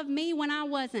he loved me when I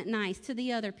wasn't nice to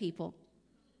the other people.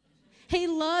 He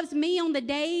loves me on the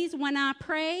days when I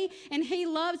pray, and he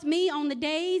loves me on the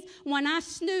days when I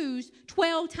snooze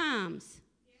 12 times.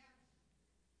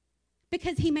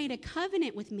 Because he made a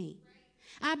covenant with me.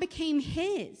 I became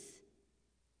his.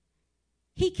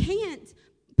 He can't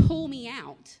pull me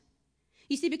out.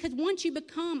 You see, because once you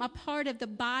become a part of the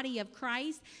body of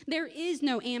Christ, there is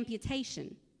no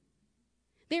amputation.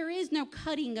 There is no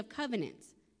cutting of covenants.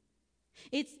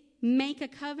 It's make a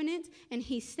covenant, and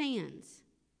he stands.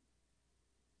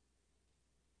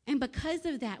 And because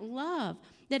of that love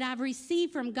that I've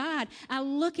received from God, I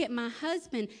look at my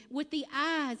husband with the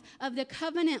eyes of the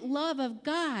covenant love of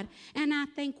God, and I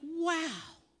think, wow,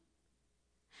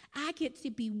 I get to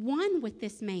be one with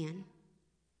this man.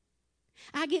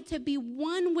 I get to be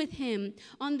one with him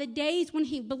on the days when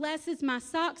he blesses my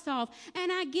socks off,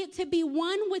 and I get to be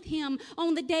one with him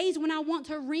on the days when I want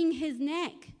to wring his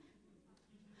neck.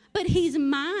 But he's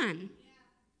mine.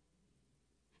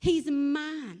 He's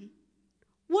mine.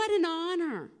 What an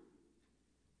honor.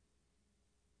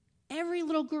 Every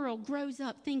little girl grows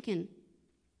up thinking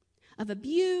of a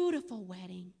beautiful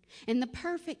wedding and the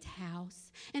perfect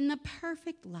house and the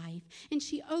perfect life. And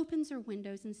she opens her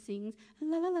windows and sings,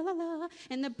 la, la, la, la, la.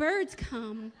 And the birds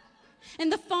come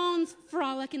and the fawns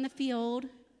frolic in the field.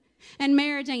 And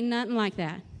marriage ain't nothing like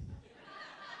that.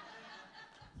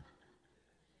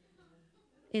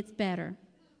 It's better.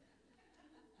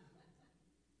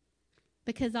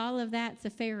 Because all of that's a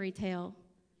fairy tale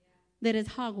that is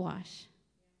hogwash.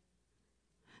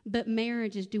 But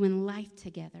marriage is doing life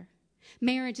together.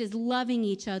 Marriage is loving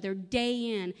each other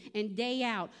day in and day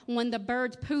out. When the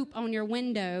birds poop on your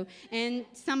window and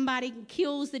somebody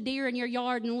kills the deer in your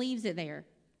yard and leaves it there.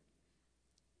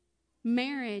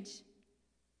 Marriage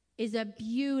is a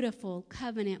beautiful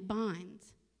covenant bond.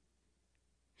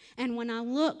 And when I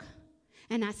look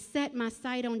and I set my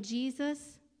sight on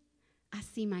Jesus, I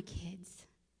see my kids.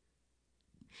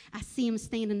 I see them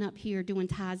standing up here doing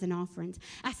tithes and offerings.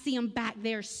 I see them back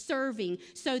there serving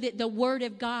so that the word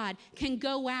of God can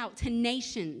go out to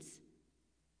nations.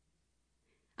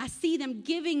 I see them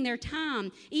giving their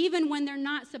time even when they're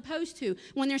not supposed to.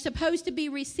 When they're supposed to be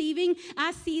receiving,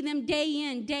 I see them day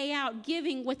in, day out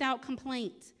giving without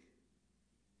complaint.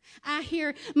 I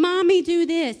hear, Mommy, do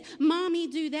this, Mommy,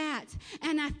 do that.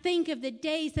 And I think of the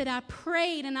days that I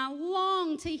prayed and I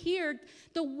long to hear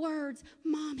the words,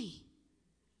 Mommy,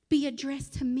 be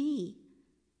addressed to me.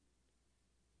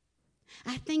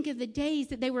 I think of the days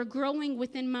that they were growing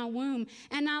within my womb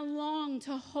and I long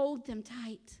to hold them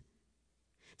tight,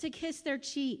 to kiss their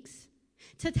cheeks,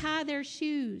 to tie their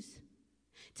shoes,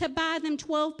 to buy them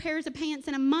 12 pairs of pants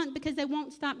in a month because they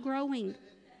won't stop growing.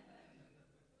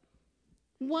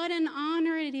 What an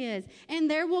honor it is.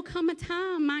 And there will come a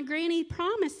time, my granny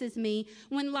promises me,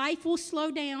 when life will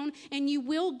slow down and you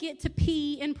will get to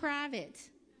pee in private.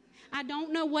 I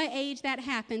don't know what age that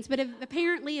happens, but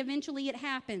apparently eventually it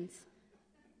happens.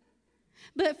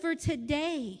 But for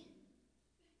today,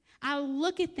 I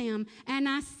look at them and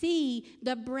I see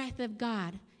the breath of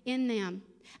God in them.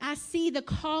 I see the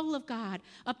call of God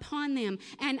upon them.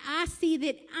 And I see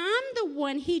that I'm the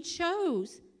one He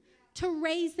chose to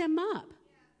raise them up.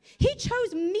 He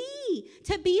chose me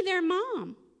to be their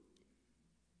mom,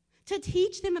 to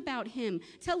teach them about Him,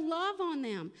 to love on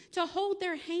them, to hold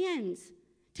their hands,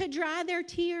 to dry their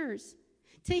tears,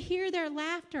 to hear their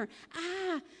laughter.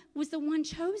 I was the one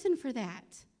chosen for that.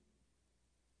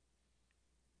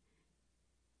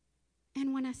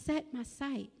 And when I set my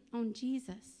sight on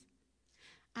Jesus,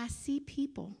 I see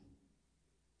people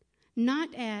not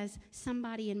as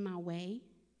somebody in my way,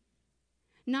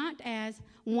 not as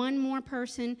one more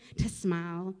person to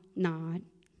smile, nod.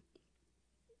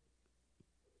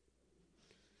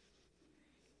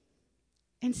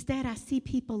 Instead, I see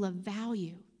people of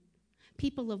value,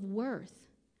 people of worth,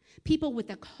 people with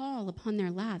a call upon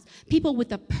their lives, people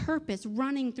with a purpose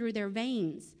running through their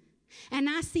veins. And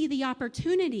I see the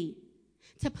opportunity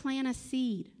to plant a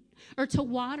seed or to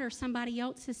water somebody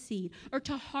else's seed or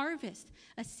to harvest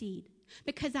a seed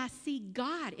because I see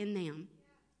God in them.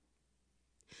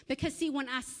 Because, see, when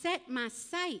I set my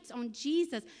sights on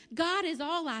Jesus, God is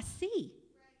all I see.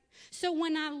 So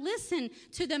when I listen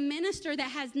to the minister that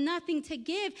has nothing to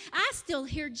give, I still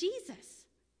hear Jesus.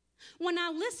 When I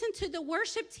listen to the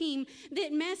worship team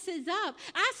that messes up,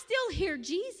 I still hear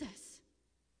Jesus.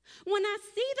 When I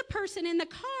see the person in the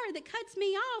car that cuts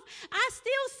me off, I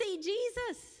still see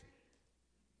Jesus.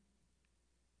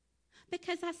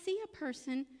 Because I see a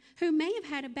person who may have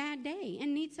had a bad day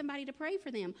and needs somebody to pray for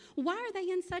them. Why are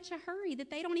they in such a hurry that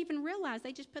they don't even realize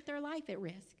they just put their life at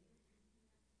risk?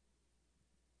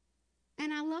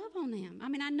 And I love on them. I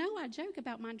mean, I know I joke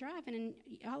about my driving, and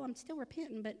y'all, I'm still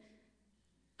repenting, but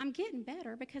I'm getting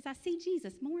better because I see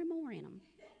Jesus more and more in them.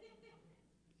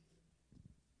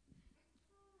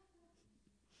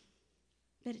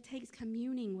 But it takes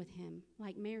communing with Him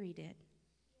like Mary did.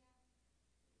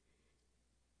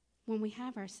 When we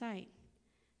have our sight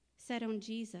set on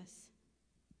Jesus,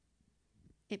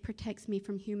 it protects me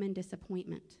from human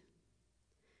disappointment.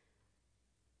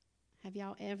 Have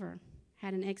y'all ever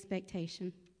had an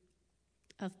expectation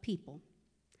of people,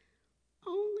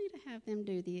 only to have them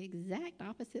do the exact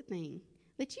opposite thing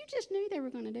that you just knew they were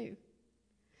going to do.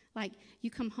 Like, you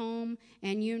come home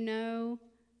and you know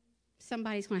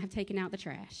somebody's going to have taken out the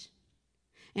trash.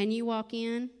 And you walk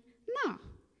in, no,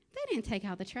 they didn't take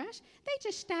out the trash. They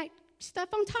just stacked stuff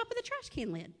on top of the trash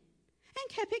can lid and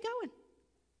kept it going.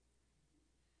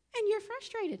 And you're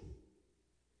frustrated.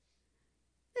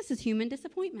 This is human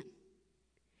disappointment.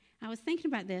 I was thinking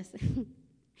about this,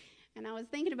 and I was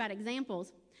thinking about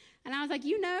examples. And I was like,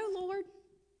 Lord,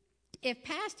 if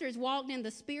pastors walked in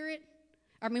the spirit,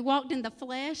 walked in the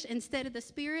flesh instead of the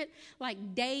spirit,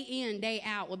 like day in, day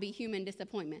out would be human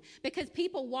disappointment. Because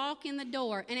people walk in the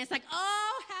door, and it's like,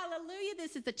 oh, hallelujah,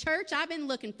 this is the church I've been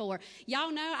looking for. Y'all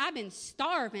know I've been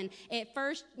starving at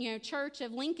First Church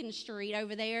of Lincoln Street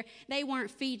over there. They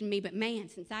weren't feeding me, but man,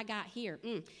 since I got here,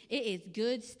 it is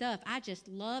good stuff. I just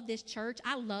love this church.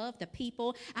 I love the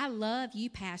people. I love you,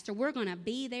 Pastor. We're going to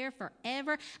be there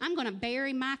forever. I'm going to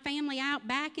bury my family out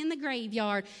back in the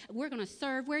graveyard. We're going to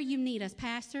serve where you need us,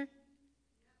 Pastor.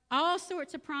 All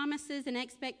sorts of promises and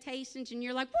expectations, and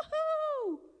you're like,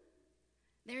 woohoo!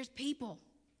 There's people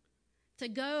to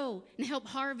go and help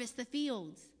harvest the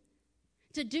fields,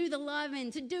 to do the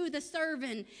loving, to do the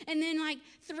serving, and then like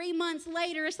 3 months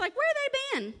later, it's like, where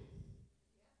they been?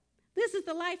 This is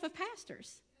the life of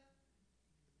pastors.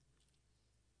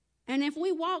 And if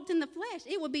we walked in the flesh,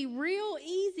 it would be real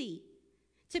easy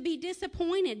to be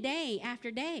disappointed day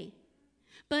after day.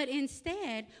 But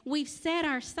instead, we've set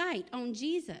our sight on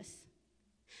Jesus.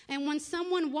 And when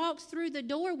someone walks through the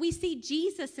door, we see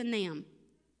Jesus in them.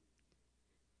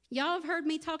 Y'all have heard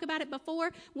me talk about it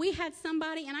before. We had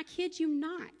somebody, and I kid you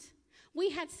not, we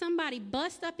had somebody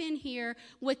bust up in here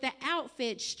with the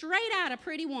outfit straight out of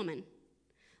Pretty Woman.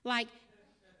 Like,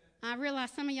 I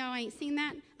realize some of y'all ain't seen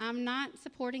that. I'm not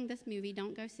supporting this movie.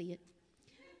 Don't go see it.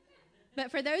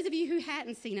 But for those of you who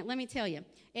hadn't seen it, let me tell you.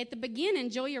 At the beginning,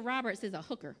 Julia Roberts is a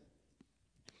hooker.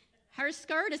 Her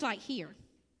skirt is like here,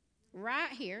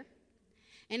 right here.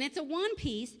 And it's a one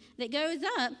piece that goes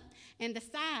up, and the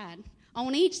side,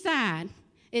 on each side,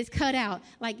 is cut out.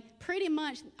 Like pretty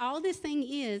much all this thing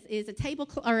is a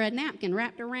or a napkin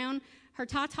wrapped around her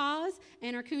tatas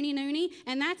and her coonie noonie,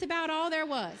 and that's about all there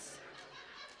was.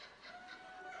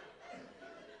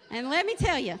 And let me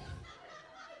tell you,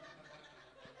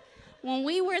 when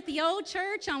we were at the old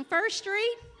church on First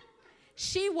Street,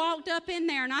 she walked up in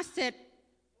there, and I said,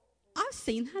 I've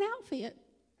seen that outfit.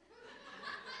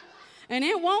 And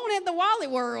it won't at the Wally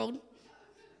World.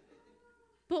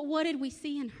 But what did we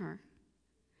see in her?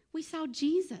 We saw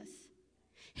Jesus.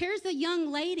 Here's a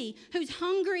young lady who's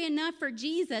hungry enough for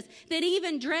Jesus that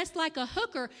even dressed like a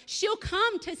hooker, she'll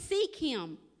come to seek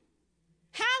him.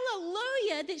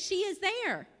 Hallelujah that she is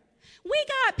there. We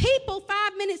got people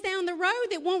 5 minutes down the road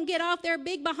that won't get off their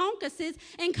big bahonkuses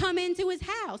and come into his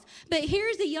house. But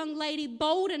here's a young lady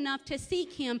bold enough to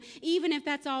seek him, even if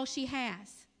that's all she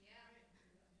has.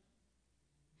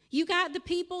 You got the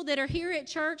people that are here at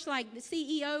church, like the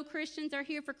CEO Christians are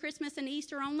here for Christmas and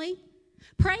Easter only.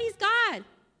 Praise God,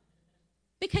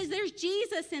 because there's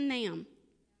Jesus in them.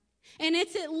 And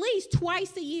it's at least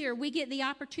twice a year we get the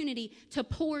opportunity to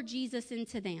pour Jesus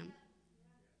into them.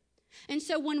 And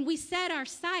so when we set our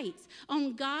sights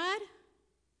on God,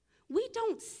 we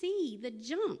don't see the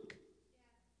junk.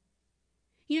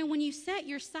 When you set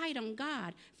your sight on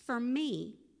God, for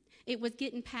me, it was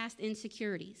getting past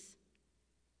insecurities.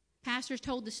 Pastors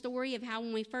told the story of how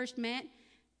when we first met,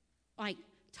 like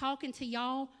talking to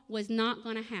y'all was not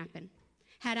going to happen.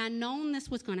 Had I known this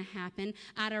was going to happen,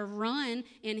 I'd have run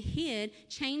and hid,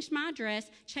 changed my address,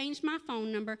 changed my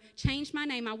phone number, changed my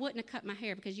name. I wouldn't have cut my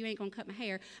hair because you ain't going to cut my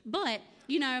hair. But,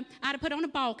 I'd have put on a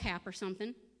ball cap or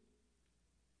something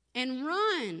and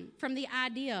run from the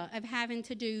idea of having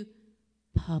to do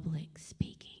public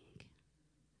speaking.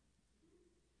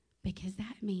 Because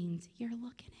that means you're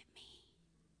looking at me.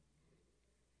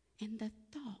 And the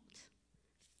thought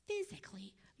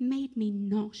physically made me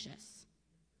nauseous.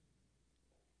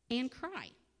 And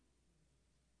cry.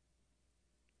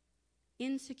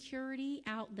 Insecurity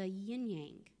out the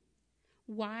yin-yang.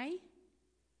 Why?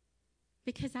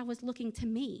 Because I was looking to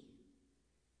me.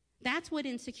 That's what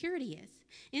insecurity is.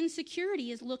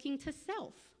 Insecurity is looking to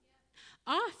self.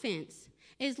 Offense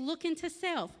is looking to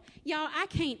self. Y'all, I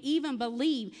can't even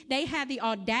believe they had the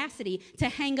audacity to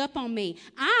hang up on me.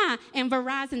 I am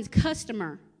Verizon's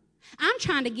customer. I'm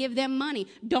trying to give them money.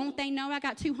 Don't they know I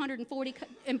got 240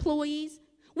 employees?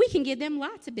 We can give them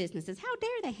lots of businesses. How dare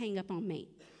they hang up on me?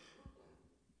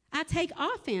 I take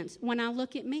offense when I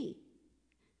look at me.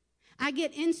 I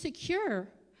get insecure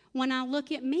when I look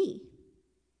at me.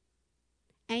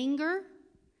 Anger,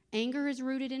 Anger is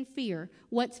rooted in fear.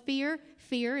 What's fear?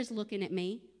 Fear is looking at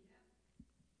me.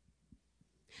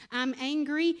 I'm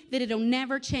angry that it'll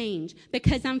never change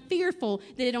because I'm fearful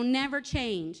that it'll never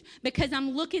change because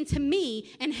I'm looking to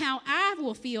me and how I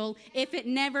will feel if it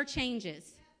never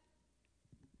changes.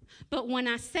 But when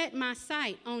I set my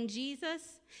sight on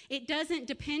Jesus, it doesn't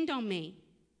depend on me.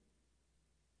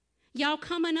 Y'all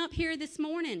coming up here this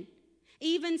morning,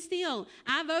 even still,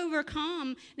 I've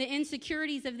overcome the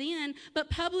insecurities of then, but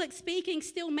public speaking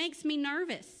still makes me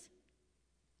nervous.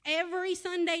 Every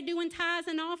Sunday doing tithes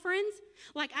and offerings,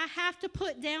 like I have to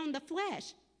put down the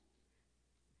flesh.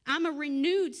 I'm a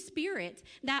renewed spirit.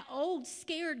 That old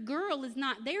scared girl is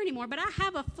not there anymore, but I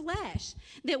have a flesh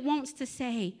that wants to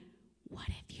say, what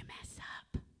if you mess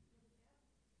up?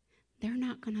 They're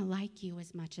not going to like you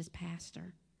as much as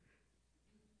pastor.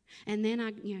 And then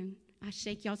I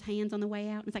shake y'all's hands on the way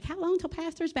out. It's like, how long till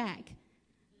pastor's back?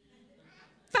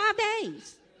 5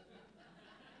 days.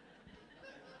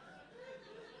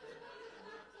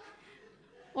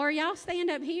 Or y'all stand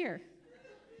up here.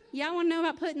 Y'all want to know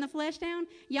about putting the flesh down?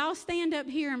 Y'all stand up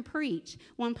here and preach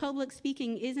when public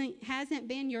speaking hasn't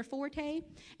been your forte,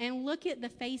 and look at the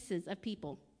faces of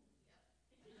people.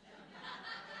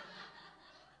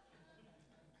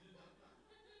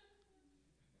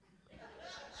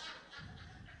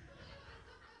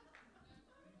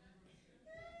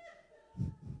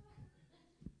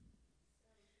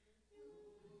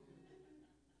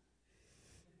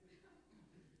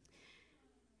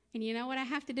 And you know what I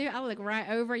have to do? I look right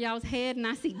over y'all's head and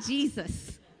I see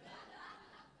Jesus.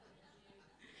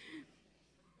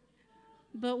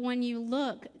 But when you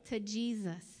look to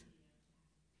Jesus,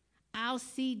 I'll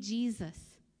see Jesus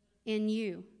in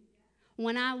you.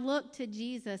 When I look to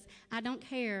Jesus, I don't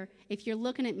care if you're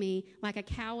looking at me like a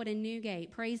coward in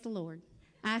Newgate. Praise the Lord.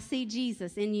 I see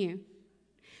Jesus in you.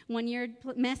 When you're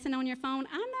messing on your phone,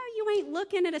 I know you ain't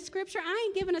looking at a scripture. I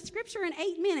ain't giving a scripture in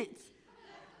 8 minutes.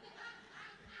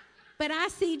 But I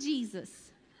see Jesus.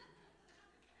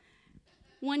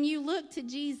 When you look to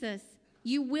Jesus,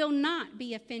 you will not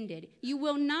be offended. You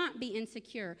will not be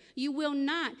insecure. You will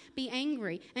not be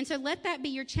angry. And so let that be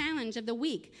your challenge of the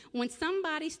week. When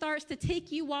somebody starts to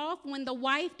tick you off, when the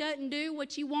wife doesn't do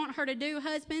what you want her to do,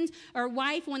 husbands, or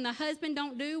wife, when the husband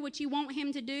don't do what you want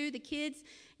him to do, the kids,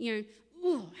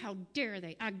 oh, how dare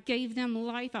they? I gave them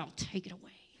life, I'll take it away.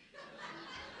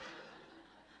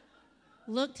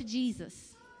 Look to Jesus.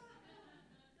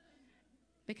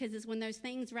 Because it's when those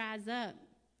things rise up,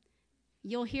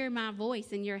 you'll hear my voice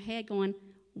in your head going,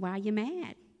 why are you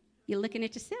mad? You're looking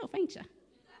at yourself, ain't you?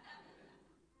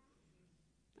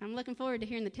 I'm looking forward to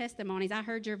hearing the testimonies. I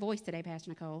heard your voice today, Pastor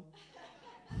Nicole.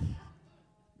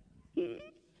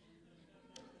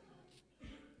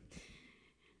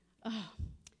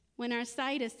 When our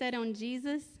sight is set on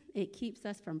Jesus, it keeps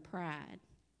us from pride.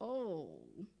 Oh,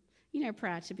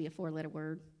 pride should be a 4-letter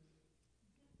word.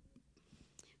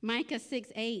 Micah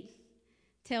 6:8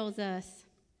 tells us,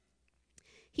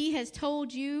 he has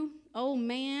told you, oh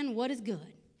man, what is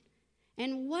good?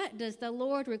 And what does the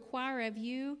Lord require of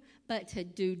you but to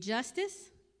do justice,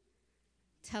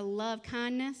 to love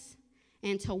kindness,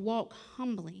 and to walk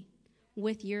humbly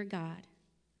with your God?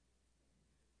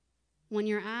 When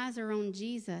your eyes are on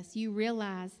Jesus, you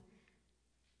realize,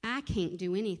 I can't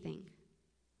do anything.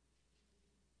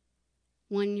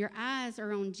 When your eyes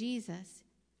are on Jesus,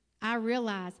 I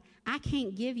realize I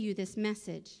can't give you this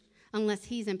message unless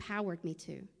he's empowered me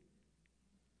to.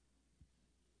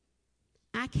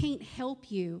 I can't help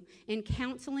you in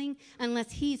counseling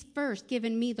unless he's first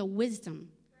given me the wisdom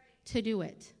to do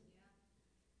it.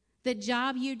 The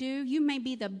job you do, you may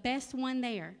be the best one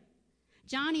there.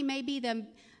 Johnny may be the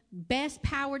best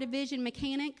power division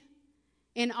mechanic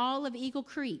in all of Eagle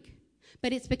Creek,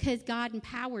 but it's because God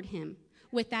empowered him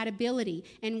with that ability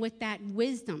and with that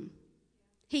wisdom.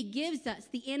 He gives us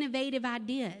the innovative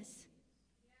ideas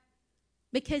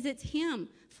because it's him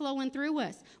flowing through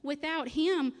us. Without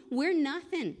him, we're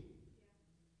nothing.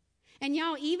 And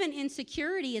y'all, even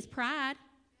insecurity is pride.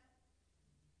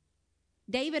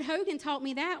 David Hogan taught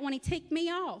me that when he ticked me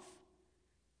off.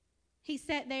 He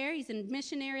sat there, he's a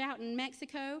missionary out in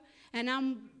Mexico, and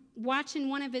I'm watching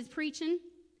one of his preaching,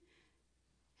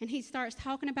 and he starts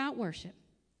talking about worship.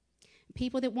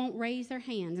 People that won't raise their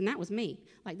hands, and that was me.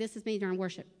 Like, this is me during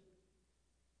worship.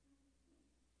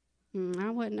 I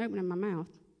wasn't opening my mouth,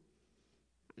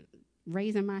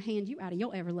 raising my hand. You out of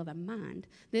your ever-loving mind.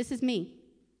 This is me.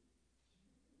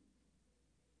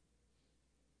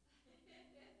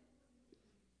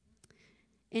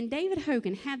 And David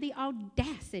Hogan had the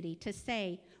audacity to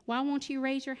say, why won't you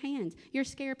raise your hands? You're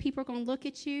scared people are going to look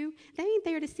at you. They ain't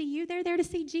there to see you. They're there to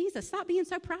see Jesus. Stop being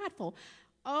so prideful.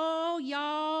 Oh,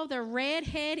 y'all, the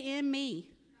redhead in me,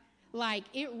 like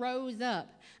it rose up.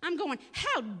 I'm going,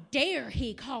 how dare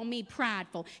he call me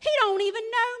prideful? He don't even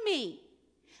know me.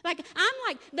 Like, I'm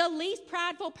like the least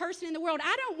prideful person in the world.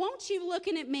 I don't want you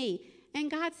looking at me. And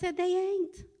God said they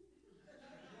ain't.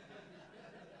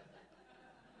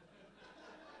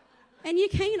 And you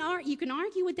can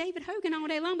argue with David Hogan all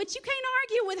day long, but you can't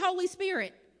argue with Holy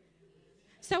Spirit.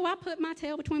 So I put my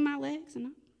tail between my legs, and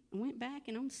I went back,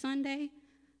 and on Sunday,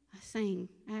 I sang.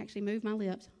 I actually moved my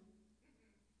lips.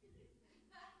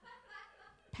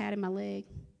 Patted my leg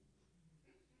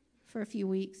for a few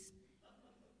weeks.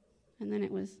 And then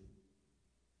it was...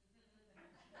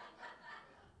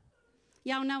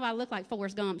 Y'all know I look like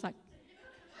Forrest Gump, like...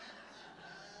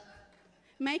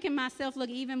 making myself look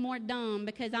even more dumb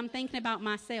because I'm thinking about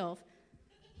myself.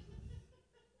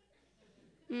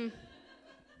 The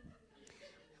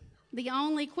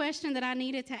only question that I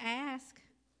needed to ask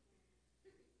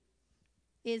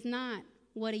is not,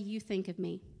 what do you think of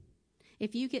me?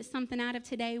 If you get something out of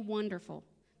today, wonderful,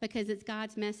 because it's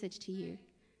God's message to you.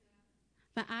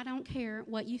 But I don't care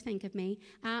what you think of me.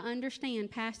 I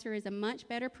understand Pastor is a much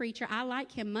better preacher. I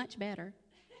like him much better.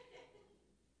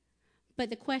 But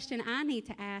the question I need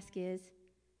to ask is,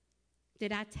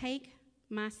 did I take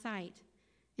my sight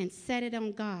and set it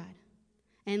on God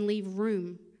and leave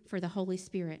room for the Holy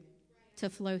Spirit to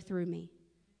flow through me?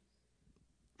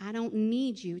 I don't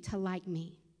need you to like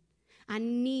me. I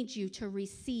need you to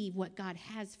receive what God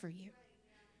has for you.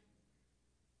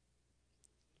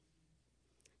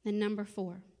 Then number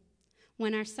 4,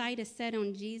 when our sight is set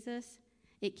on Jesus,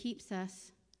 it keeps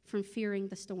us from fearing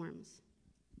the storms.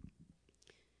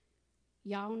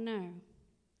 Y'all know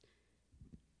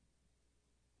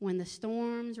when the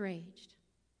storms raged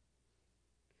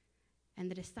and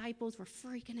the disciples were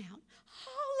freaking out,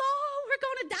 oh, Lord, we're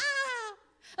going to die.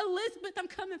 Elizabeth, I'm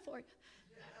coming for you.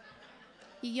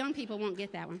 You young people won't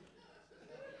get that one.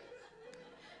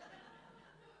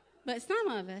 But some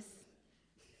of us,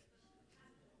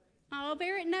 oh,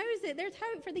 Barrett knows it. There's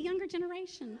hope for the younger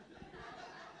generation.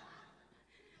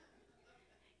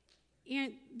 You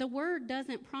know, the word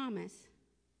doesn't promise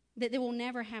that they will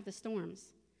never have the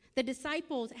storms. The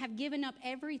disciples have given up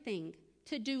everything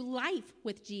to do life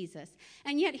with Jesus.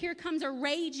 And yet here comes a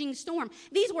raging storm.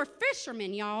 These were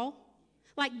fishermen, y'all.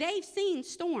 Like, they've seen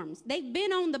storms. They've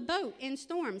been on the boat in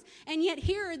storms. And yet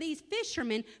here are these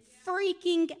fishermen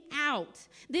freaking out.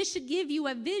 This should give you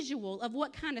a visual of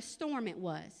what kind of storm it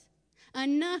was.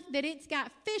 Enough that it's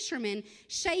got fishermen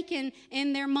shaking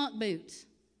in their muck boots.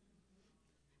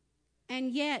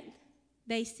 And yet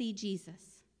they see Jesus.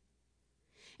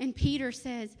 And Peter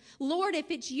says, Lord, if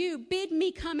it's you, bid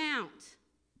me come out.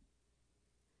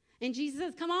 And Jesus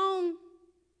says, come on,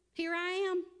 here I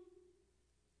am.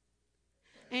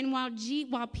 And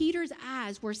while Peter's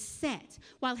eyes were set,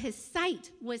 while his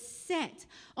sight was set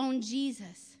on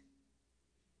Jesus,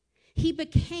 he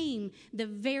became the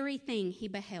very thing he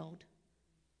beheld.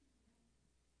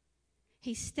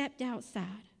 He stepped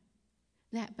outside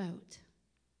that boat,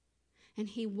 and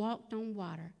he walked on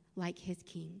water like his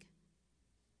king.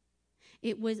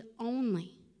 It was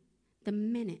only the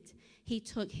minute he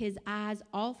took his eyes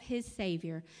off his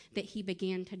Savior that he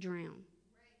began to drown.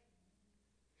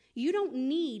 You don't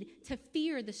need to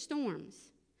fear the storms.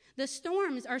 The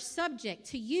storms are subject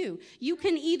to you. You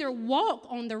can either walk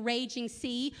on the raging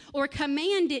sea or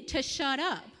command it to shut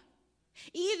up.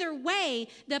 Either way,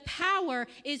 the power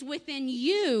is within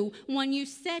you when you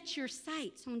set your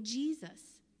sights on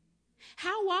Jesus.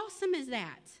 How awesome is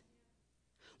that?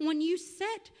 When you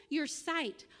set your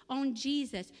sight on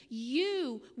Jesus,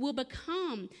 you will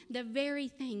become the very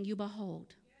thing you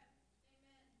behold.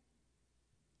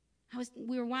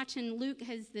 We were watching, Luke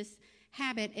has this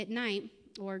habit at night,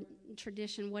 or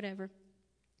tradition, whatever.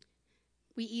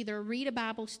 We either read a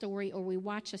Bible story or we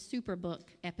watch a Superbook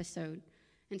episode.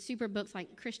 And Superbook's like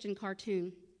a Christian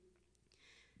cartoon.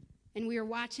 And we were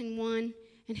watching one,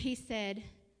 and he said,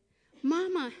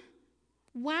 Mama,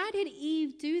 why did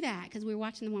Eve do that? Because we were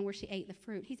watching the one where she ate the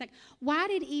fruit. He's like, why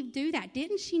did Eve do that?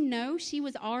 Didn't she know she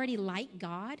was already like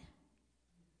God?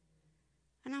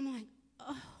 And I'm like,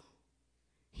 oh.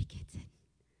 He gets it.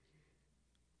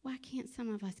 Why can't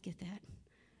some of us get that?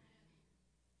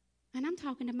 And I'm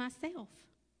talking to myself.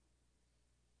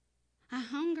 I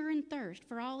hunger and thirst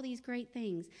for all these great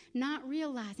things, not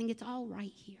realizing it's all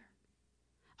right here.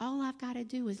 All I've got to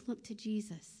do is look to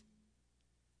Jesus.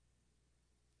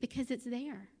 Because it's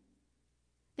there.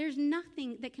 There's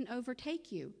nothing that can overtake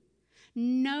you.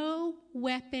 No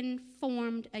weapon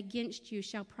formed against you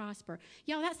shall prosper.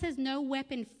 Y'all, that says no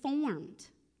weapon formed.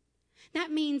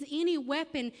 That means any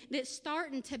weapon that's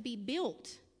starting to be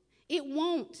built it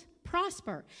won't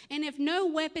prosper. And if no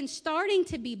weapon starting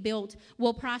to be built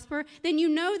will prosper, then you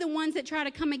know the ones that try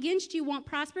to come against you won't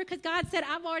prosper, because God said,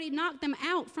 I've already knocked them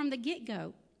out from the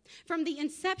get-go. From the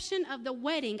inception of the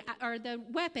wedding or the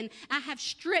weapon, I have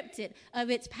stripped it of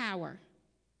its power.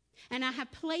 And I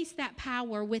have placed that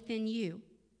power within you.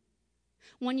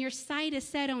 When your sight is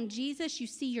set on Jesus, you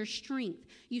see your strength.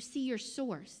 You see your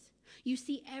source. You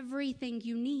see everything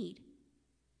you need.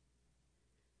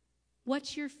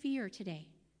 What's your fear today?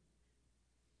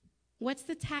 What's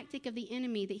the tactic of the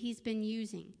enemy that he's been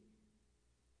using?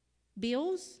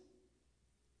 Bills?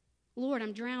 Lord,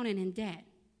 I'm drowning in debt.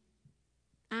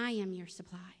 I am your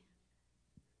supply.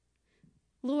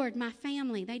 Lord, my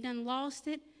family, they done lost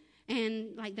it,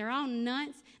 and like they're all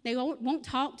nuts. They won't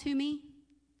talk to me.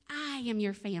 I am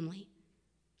your family.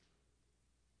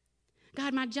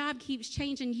 God, my job keeps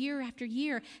changing year after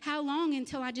year. How long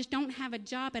until I just don't have a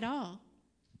job at all?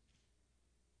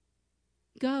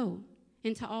 Go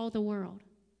into all the world.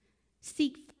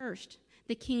 Seek first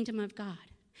the kingdom of God,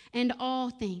 and all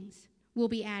things will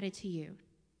be added to you.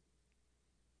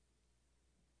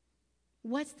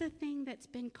 What's the thing that's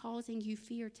been causing you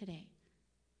fear today?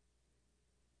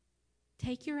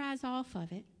 Take your eyes off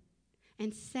of it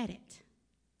and set it.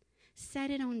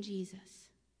 Set it on Jesus.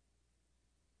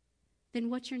 Then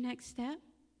what's your next step?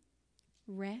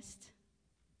 Rest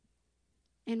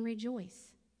and rejoice.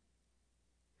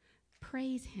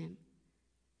 Praise him.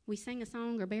 We sang a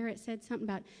song, or Barrett said something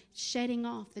about shedding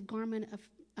off the garment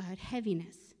of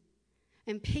heaviness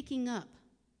and picking up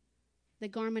the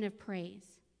garment of praise.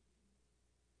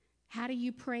 How do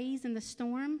you praise in the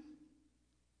storm?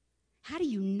 How do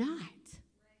you not?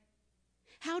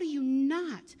 How do you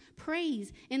not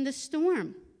praise in the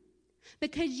storm?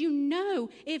 Because you know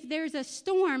if there's a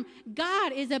storm,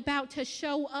 God is about to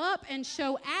show up and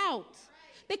show out.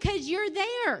 Because you're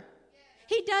there.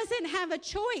 He doesn't have a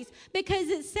choice, because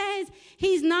it says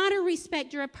he's not a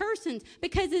respecter of persons,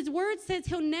 because his word says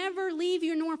he'll never leave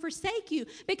you nor forsake you,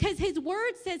 because his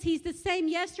word says he's the same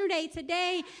yesterday,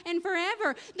 today, and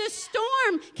forever. The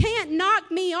storm can't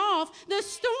knock me off. The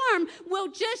storm will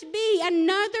just be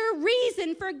another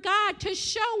reason for God to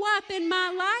show up in my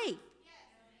life.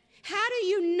 How do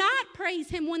you not praise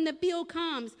him when the bill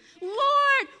comes? Lord,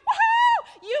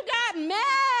 woohoo, you got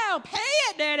mail. Pay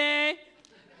it, Daddy.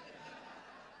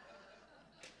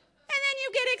 And then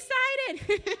you get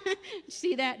excited.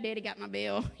 See that? Daddy got my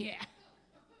bill. Yeah.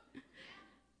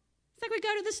 It's like we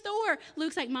go to the store.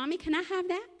 Luke's like, Mommy, can I have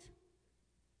that?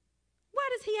 Why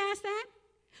does he ask that?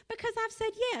 Because I've said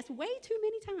yes way too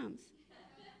many times.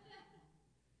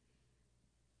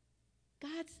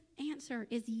 God's answer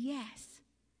is yes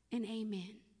and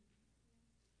amen.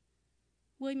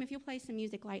 William, if you'll play some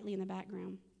music lightly in the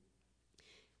background.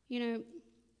 You know,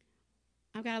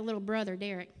 I've got a little brother,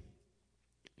 Derek.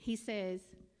 He says,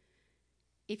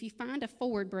 if you find a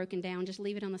Ford broken down, just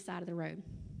leave it on the side of the road.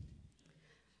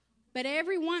 But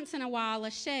every once in a while, a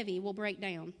Chevy will break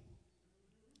down.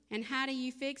 And how do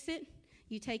you fix it?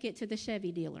 You take it to the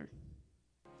Chevy dealer.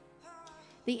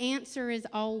 The answer is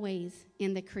always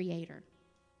in the Creator.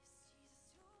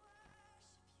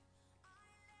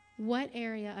 What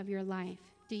area of your life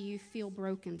do you feel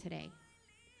broken today?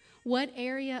 What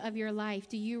area of your life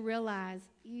do you realize,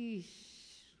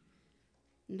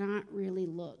 not really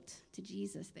looked to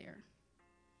Jesus there?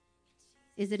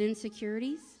 Is it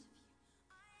insecurities?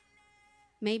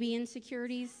 Maybe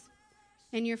insecurities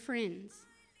in your friends,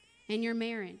 in your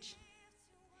marriage,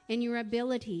 in your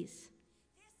abilities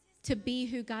to be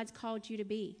who God's called you to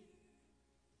be.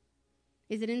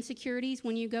 Is it insecurities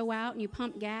when you go out and you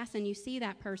pump gas and you see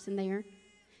that person there?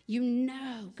 You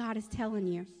know God is telling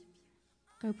you,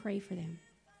 go pray for them.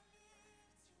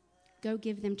 Go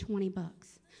give them $20.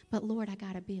 But Lord, I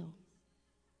got a bill.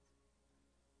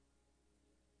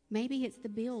 Maybe it's the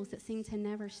bills that seem to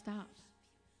never stop.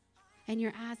 And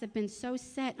your eyes have been so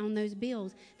set on those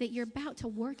bills that you're about to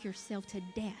work yourself to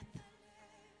death.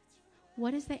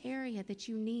 What is the area that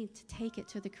you need to take it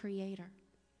to the Creator?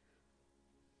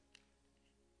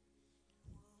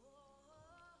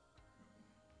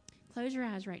 Close your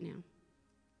eyes right now.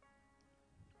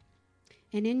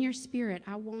 And in your spirit,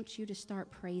 I want you to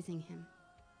start praising Him.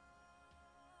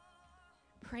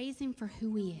 Praise Him for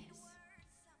who He is.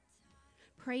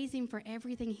 Praise Him for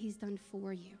everything He's done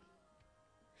for you.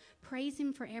 Praise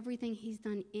Him for everything He's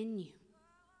done in you.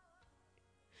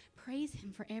 Praise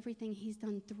Him for everything He's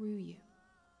done through you.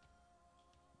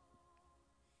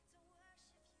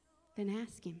 Then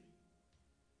ask Him,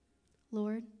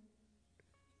 Lord,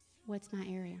 what's my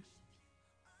area?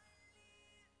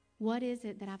 What is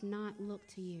it that I've not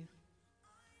looked to you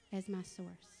as my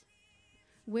source?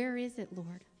 Where is it,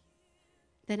 Lord,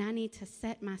 that I need to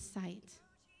set my sight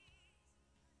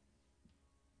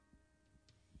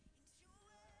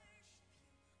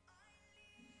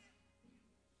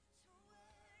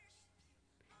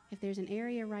if there's an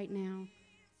area right now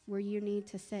where you need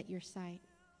to set your sight,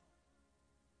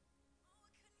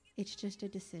 it's just a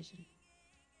decision.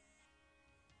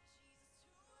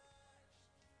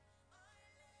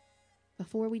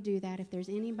 Before we do that, if there's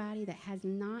anybody that has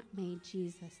not made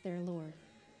Jesus their Lord,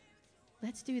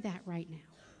 let's do that right now.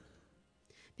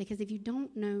 Because if you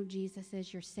don't know Jesus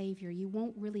as your Savior, you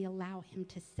won't really allow him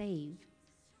to save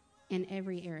in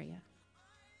every area.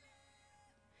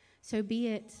 So be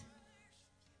it,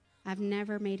 I've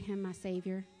never made him my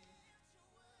Savior.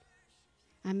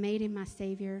 I made him my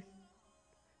Savior,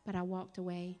 but I walked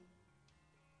away.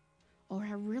 Or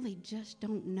I really just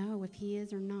don't know if he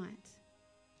is or not.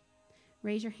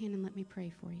 Raise your hand and let me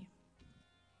pray for you.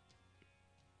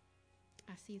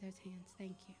 I see those hands.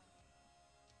 Thank you.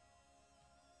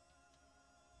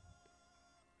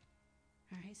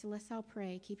 All right, so let's all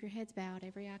pray. Keep your heads bowed,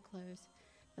 every eye closed,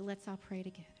 but let's all pray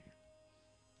together.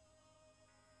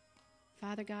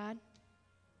 Father God,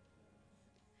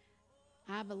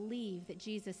 I believe that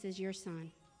Jesus is your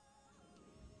Son.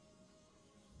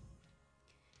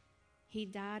 He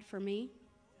died for me.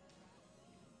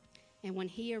 And when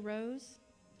he arose,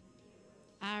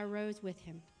 I arose with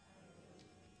him.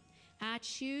 I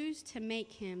choose to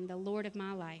make him the Lord of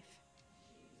my life.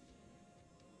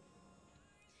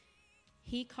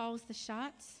 He calls the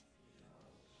shots,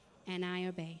 and I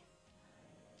obey.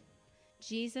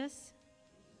 Jesus,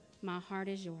 my heart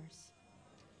is yours.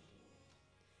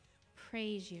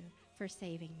 Praise you for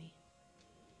saving me.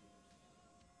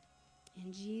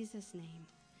 In Jesus' name,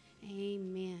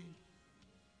 amen.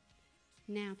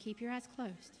 Now, keep your eyes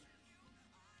closed,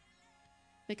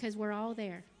 because we're all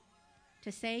there.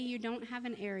 To say you don't have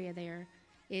an area there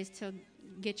is to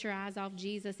get your eyes off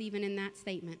Jesus, even in that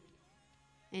statement,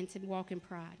 and to walk in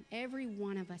pride. Every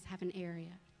one of us have an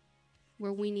area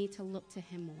where we need to look to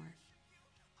him more.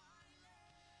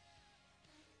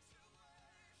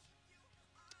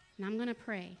 And I'm going to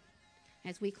pray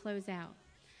as we close out.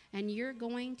 And you're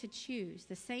going to choose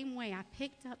the same way I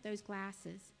picked up those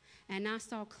glasses and I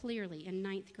saw clearly in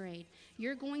 9th grade.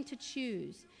 You're going to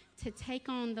choose to take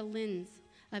on the lens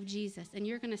of Jesus, and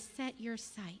you're going to set your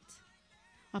sight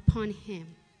upon him.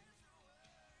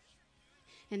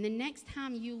 And the next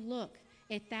time you look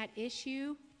at that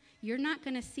issue, you're not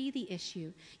going to see the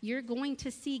issue. You're going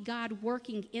to see God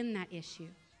working in that issue.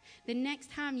 The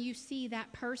next time you see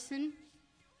that person,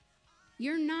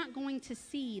 you're not going to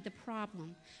see the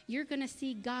problem. You're going to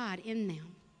see God in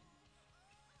them.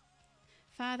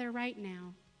 Father, right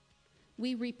now,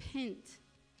 we repent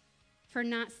for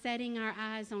not setting our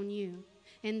eyes on you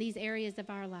in these areas of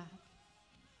our life.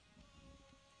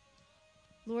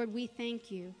 Lord, we thank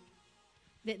you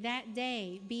that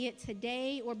day, be it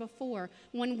today or before,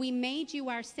 when we made you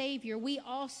our Savior, we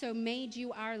also made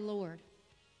you our Lord.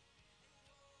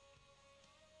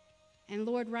 And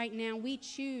Lord, right now, we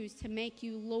choose to make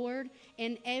you Lord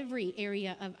in every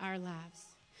area of our lives.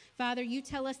 Father, you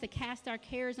tell us to cast our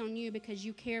cares on you because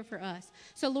you care for us.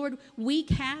 So, Lord, we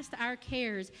cast our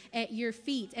cares at your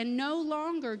feet, and no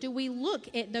longer do we look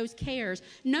at those cares.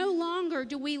 No longer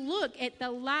do we look at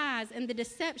the lies and the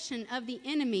deception of the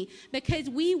enemy, because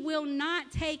we will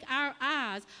not take our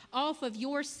eyes off of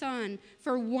your Son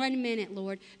for 1 minute,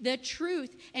 Lord. The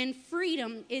truth and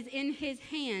freedom is in his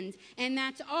hands, and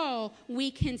that's all we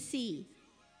can see.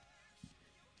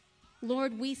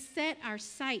 Lord, we set our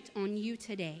sight on you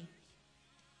today.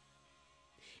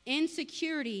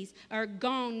 Insecurities are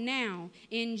gone now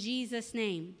in Jesus'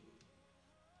 name.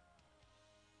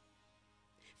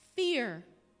 Fear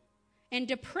and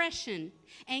depression,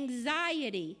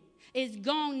 anxiety is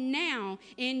gone now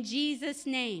in Jesus'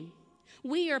 name.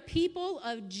 We are people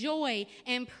of joy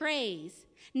and praise.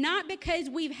 Not because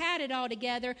we've had it all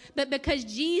together, but because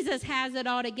Jesus has it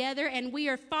all together, and we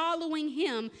are following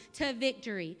him to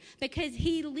victory because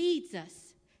he leads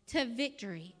us to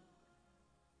victory.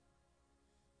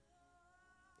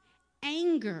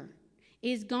 Anger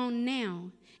is gone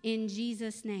now in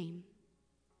Jesus' name.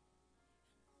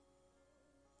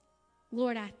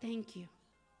 Lord, I thank you.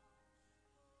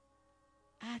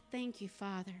 I thank you,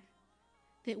 Father,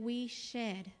 that we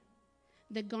shed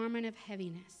the garment of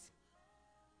heaviness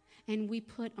and we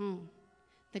put on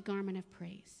the garment of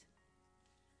praise.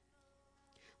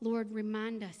 Lord,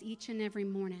 remind us each and every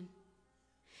morning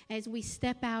as we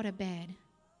step out of bed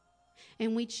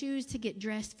and we choose to get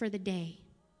dressed for the day.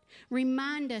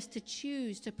 Remind us to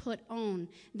choose to put on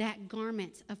that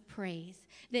garment of praise,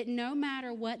 that no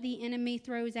matter what the enemy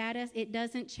throws at us, it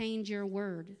doesn't change your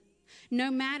word.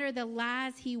 No matter the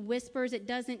lies he whispers, it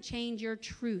doesn't change your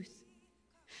truth.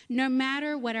 No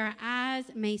matter what our eyes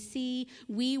may see,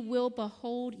 we will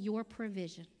behold your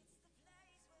provision.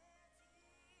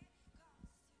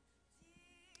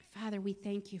 Father, we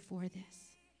thank you for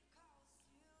this.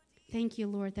 Thank you,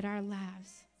 Lord, that our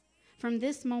lives, from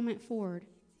this moment forward,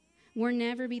 will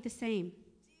never be the same.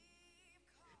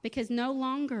 Because no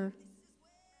longer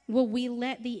will we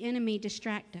let the enemy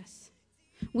distract us.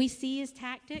 We see his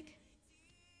tactic,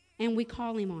 and we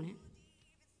call him on it.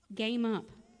 Game up.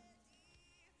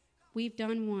 We've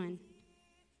done one.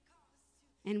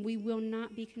 And we will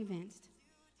not be convinced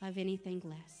of anything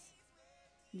less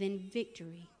than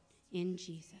victory in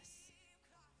Jesus.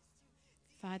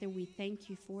 Father, we thank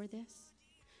you for this.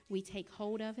 We take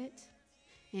hold of it,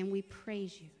 and we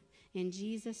praise you. In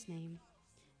Jesus' name,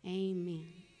 amen.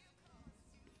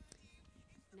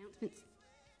 Announcements.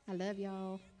 I love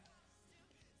y'all.